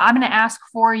you, so I'm going to ask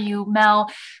for you,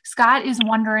 Mel. Scott is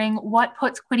wondering what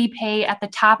puts Kwity Paye at the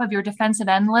top of your defensive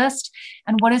end list,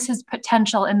 and what is his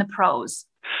potential in the pros?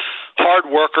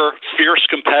 Hard worker, fierce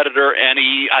competitor, and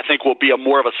he, I think, will be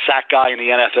more of a sack guy in the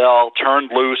NFL,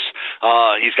 turned loose.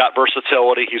 He's got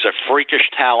versatility. He's a freakish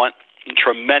talent.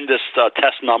 Tremendous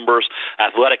test numbers,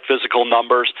 athletic, physical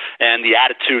numbers, and the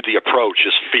attitude, the approach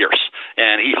is fierce,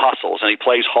 and he hustles and he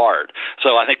plays hard.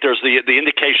 So I think there's the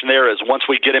indication there is once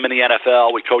we get him in the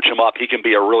NFL, we coach him up, he can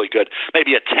be a really good,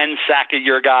 maybe a 10 sack a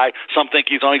year guy. Some think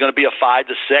he's only going to be a 5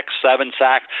 to 6, 7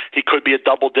 sack. He could be a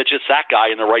double-digit sack guy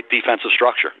in the right defensive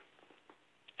structure.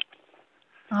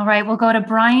 All right, we'll go to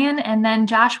Brian and then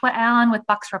Joshua Allen with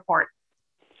Bucks Report.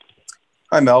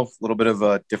 Hi, Mel. A little bit of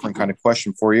a different kind of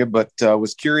question for you, but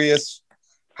was curious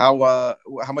how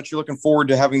much you're looking forward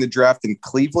to having the draft in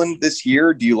Cleveland this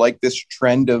year. Do you like this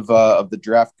trend of the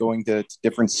draft going to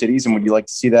different cities, and would you like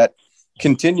to see that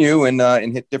continue and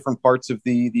hit different parts of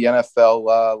the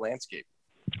NFL landscape?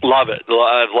 Love it.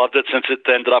 I've loved it since it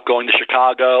ended up going to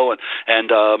Chicago and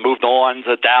moved on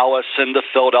to Dallas and to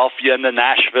Philadelphia and to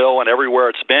Nashville and everywhere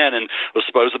it's been, and was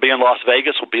supposed to be in Las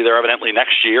Vegas. We'll be there evidently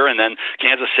next year, and then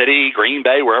Kansas City, Green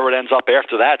Bay, wherever it ends up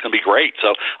after that, it's going to be great.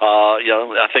 So,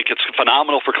 I think it's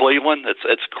phenomenal for Cleveland.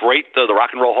 It's great, the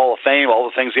Rock and Roll Hall of Fame, all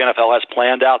the things the NFL has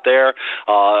planned out there.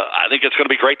 I think it's going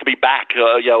to be great to be back,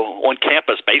 on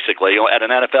campus, basically, at an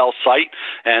NFL site,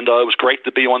 and it was great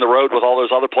to be on the road with all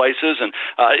those other places, and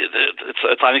I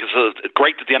think it's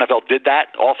great that the NFL did that.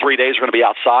 All 3 days are going to be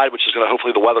outside, which is going to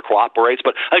hopefully the weather cooperates.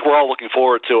 But I think we're all looking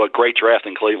forward to a great draft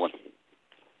in Cleveland.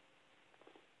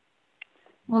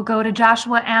 We'll go to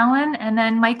Joshua Allen and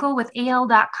then Michael with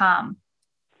AL.com.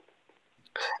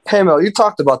 Hey, Mel, you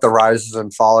talked about the rises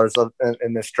and fallers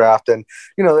in this draft, and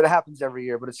that happens every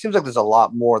year, but it seems like there's a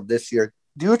lot more this year.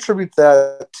 Do you attribute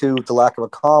that to the lack of a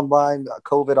combine,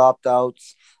 COVID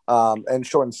opt-outs, and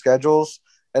shortened schedules?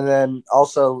 And then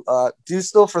also, do you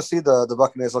still foresee the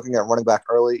Buccaneers looking at running back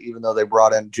early, even though they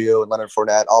brought in Gio and Leonard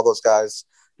Fournette, all those guys,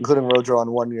 including Rojo on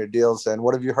one-year deals? And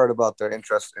what have you heard about their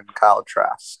interest in Kyle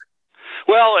Trask?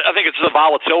 Well, I think it's the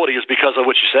volatility is because of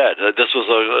what you said. This was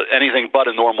anything but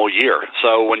a normal year.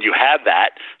 So when you have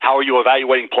that, how are you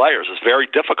evaluating players? It's very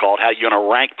difficult how you're going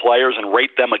to rank players and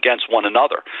rate them against one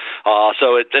another.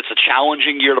 So it's a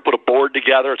challenging year to put a board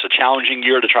together. It's a challenging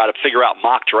year to try to figure out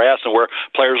mock drafts and where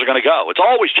players are going to go. It's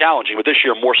always challenging, but this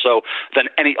year more so than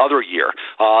any other year.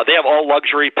 They have all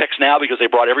luxury picks now because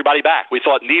they brought everybody back. We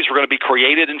thought needs were going to be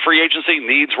created in free agency.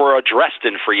 Needs were addressed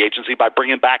in free agency by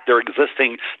bringing back their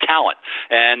existing talent.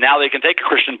 And now they can take a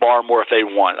Christian Barmore if they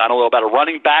want. I don't know about a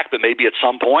running back, but maybe at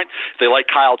some point, if they like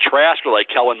Kyle Trask or like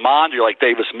Kellen Mond or like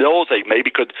Davis Mills, they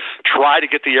maybe could try to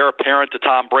get the heir apparent to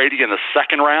Tom Brady in the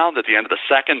second round, at the end of the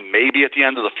second, maybe at the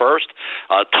end of the first.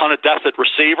 A ton of depth at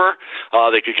receiver.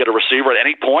 They could get a receiver at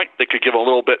any point. They could give a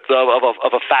little bit of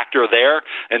a factor there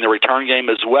in the return game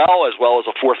as well as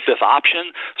a fourth, fifth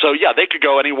option. So, yeah, they could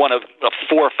go any one of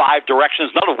 4 or 5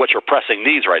 directions, none of which are pressing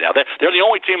needs right now. They're the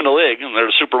only team in the league, and they're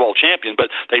the Super Bowl champion, but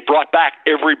they brought back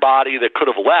everybody that could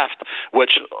have left,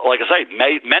 which, like I say,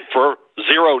 meant for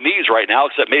 0 needs right now,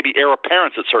 except maybe heir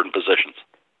apparents at certain positions.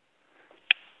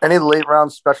 Any late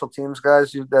round special teams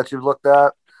guys that you've looked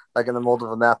at, like in the mold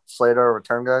of a Matt Slater or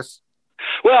return guys?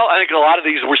 Well, I think a lot of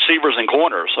these receivers and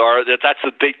corners that's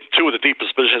two of the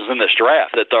deepest positions in this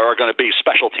draft that are going to be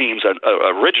special teams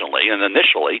originally and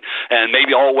initially, and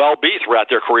maybe all well be throughout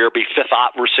their career be fifth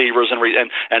op receivers and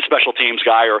special teams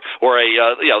guy or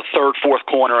a third, fourth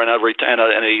corner and a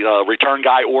return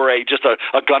guy or just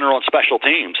a gunner on special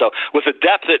teams. So with the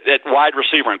depth at wide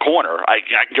receiver and corner, I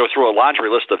can go through a laundry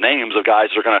list of names of guys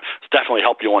that are going to definitely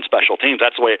help you on special teams.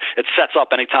 That's the way it sets up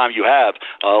anytime you have,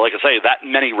 like I say, that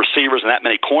many receivers and that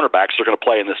many cornerbacks are going to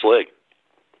play in this league.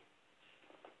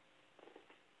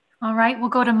 All right, we'll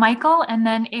go to Michael and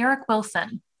then Eric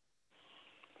Wilson.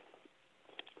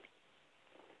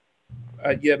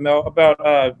 Yeah, Mel, about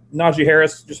Najee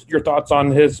Harris, just your thoughts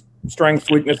on his strengths,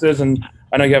 weaknesses, and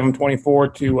I know you have him 24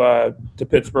 to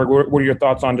Pittsburgh. What are your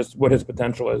thoughts on just what his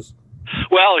potential is?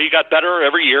 Well, he got better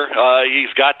every year.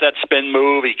 He's got that spin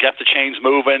move. He kept the chains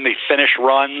moving. He finished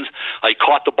runs. He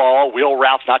caught the ball, wheel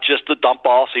routes, not just the dump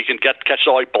ball, so he can catch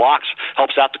all. He blocks,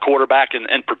 helps out the quarterback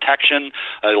in protection.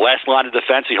 Last line of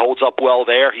defense, he holds up well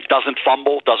there. He doesn't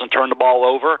fumble, doesn't turn the ball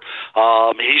over.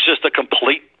 He's just a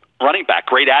complete running back.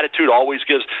 Great attitude, always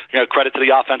gives credit to the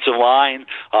offensive line.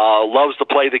 Loves to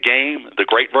play the game. The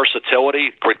great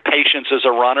versatility, great patience as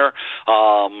a runner.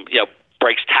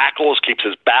 Breaks tackles, keeps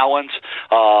his balance.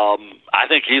 I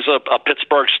think he's a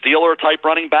Pittsburgh Steeler type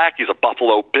running back. He's a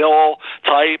Buffalo Bill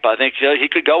type. I think he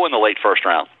could go in the late first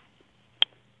round.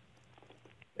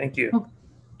 Thank you.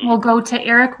 We'll go to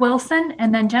Eric Wilson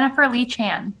and then Jennifer Lee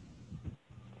Chan.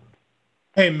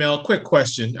 Hey, Mel, quick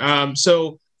question.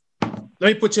 So let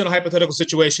me put you in a hypothetical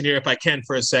situation here if I can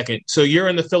for a second. So you're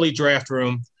in the Philly draft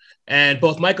room and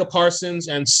both Micah Parsons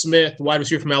and Smith, wide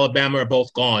receiver from Alabama, are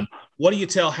both gone. What do you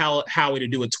tell Howie to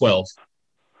do at 12?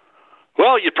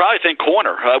 Well, you'd probably think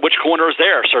corner. Which corner is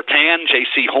there? Surtain,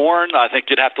 J.C. Horn? I think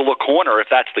you'd have to look corner if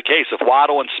that's the case. If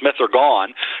Waddle and Smith are gone,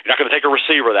 you're not going to take a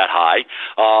receiver that high.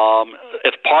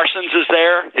 If Parsons is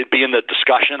there, it'd be in the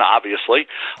discussion, obviously.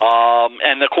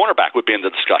 And the cornerback would be in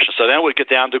the discussion. So then we'd get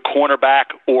down to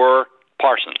cornerback or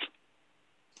Parsons.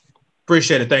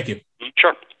 Appreciate it. Thank you.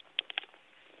 Sure.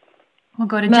 We'll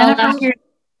go to Mel, Jennifer.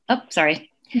 Sorry.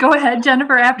 Go ahead,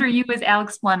 Jennifer. After you is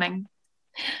Alex Fleming.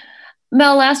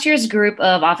 Mel, last year's group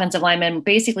of offensive linemen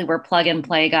basically were plug and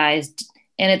play guys,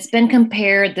 and it's been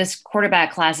compared, this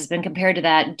quarterback class has been compared to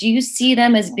that. Do you see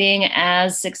them as being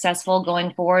as successful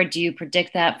going forward? Do you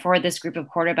predict that for this group of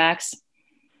quarterbacks?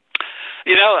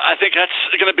 I think that's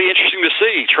going to be interesting to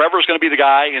see. Trevor's going to be the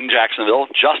guy in Jacksonville.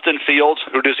 Justin Fields,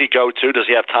 who does he go to? Does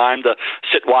he have time to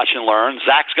sit, watch, and learn?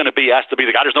 Zach's going to be asked to be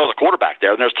the guy. There's no other quarterback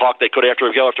there. And there's talk they could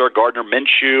go after a Gardner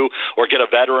Minshew or get a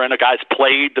veteran, a guy's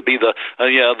played to be the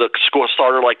score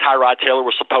starter like Tyrod Taylor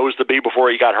was supposed to be before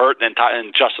he got hurt, and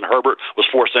Justin Herbert was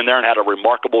forced in there and had a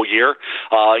remarkable year.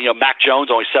 Mac Jones,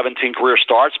 only 17 career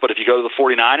starts, but if you go to the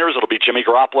 49ers, it'll be Jimmy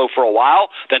Garoppolo for a while,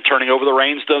 then turning over the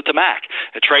reins to Mac.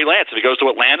 And Trey Lance, if he goes to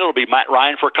Atlanta, it'll be Matt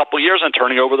Ryan for a couple of years and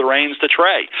turning over the reins to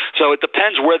Trey. So it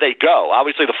depends where they go.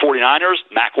 Obviously, the 49ers,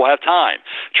 Mac will have time.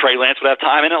 Trey Lance will have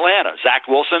time in Atlanta. Zach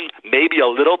Wilson, maybe a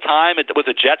little time with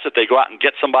the Jets if they go out and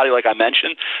get somebody like I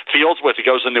mentioned. Fields, if he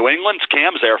goes to New England,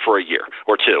 Cam's there for a year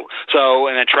or two. So,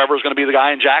 and then Trevor's going to be the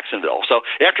guy in Jacksonville. So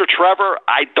after Trevor,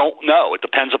 I don't know. It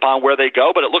depends upon where they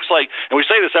go, but it looks like, and we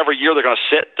say this every year, they're going to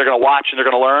sit, they're going to watch, and they're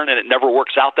going to learn, and it never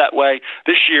works out that way.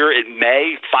 This year, it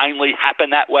may finally happen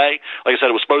that way. Like I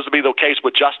said, it was supposed to be the case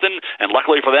with Justin, and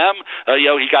luckily for them,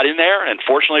 he got in there, and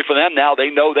fortunately for them, now they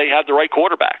know they have the right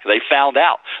quarterback. They found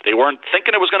out. They weren't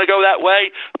thinking it was going to go that way,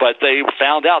 but they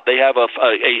found out they have a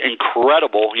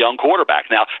incredible young quarterback.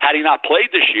 Now, had he not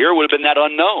played this year, it would have been that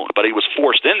unknown, but he was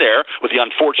forced in there with the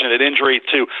unfortunate injury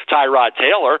to Tyrod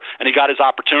Taylor, and he got his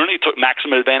opportunity, took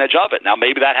maximum advantage of it. Now,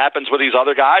 maybe that happens with these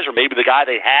other guys, or maybe the guy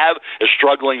they have is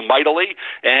struggling mightily,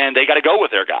 and they got to go with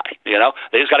their guy.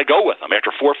 They just got to go with him.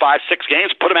 After 4, 5, 6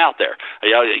 games, put him out there.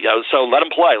 So let him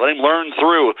play. Let him learn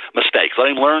through mistakes. Let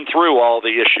him learn through all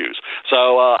the issues.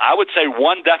 So I would say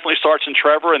one definitely starts in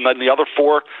Trevor, and then the other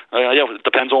 4, it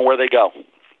depends on where they go.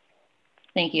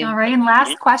 Thank you. All right, and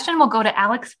last question, we'll go to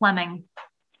Alex Fleming.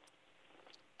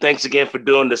 Thanks again for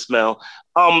doing this, Mel.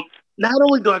 Not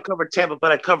only do I cover Tampa,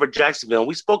 but I cover Jacksonville.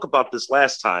 We spoke about this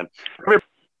last time.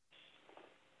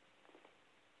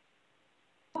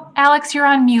 Alex, you're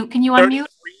on mute. Can you unmute?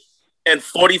 And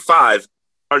 45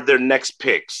 are their next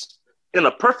picks. In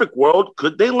a perfect world,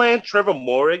 could they land Trevor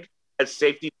Moehrig at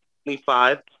safety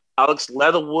 25, Alex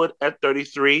Leatherwood at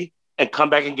 33, and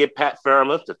come back and get Pat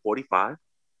Fairmouth at 45?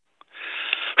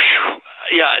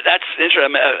 Yeah, that's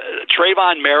interesting.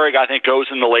 Trayvon Merrick, I think, goes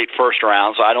in the late first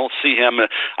round, so I don't see him.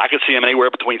 I could see him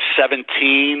anywhere between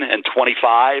 17 and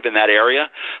 25 in that area.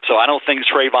 So I don't think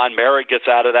Trayvon Merrick gets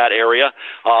out of that area.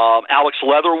 Alex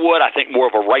Leatherwood, I think more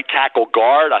of a right tackle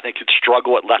guard. I think he'd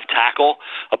struggle at left tackle,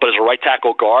 but as a right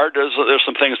tackle guard, there's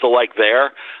some things to like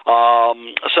there.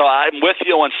 So I'm with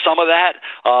you on some of that,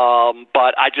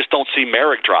 but I just don't see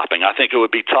Merrick dropping. I think it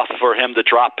would be tough for him to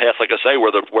drop past, like I say,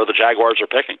 where the Jaguars are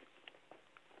picking.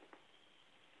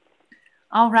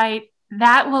 All right.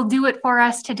 That will do it for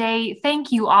us today.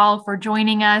 Thank you all for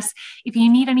joining us. If you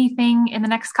need anything in the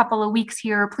next couple of weeks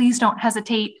here, please don't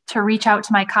hesitate to reach out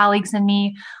to my colleagues and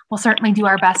me. We'll certainly do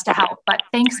our best to help. But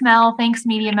thanks, Mel. Thanks,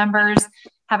 media members.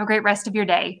 Have a great rest of your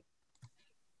day.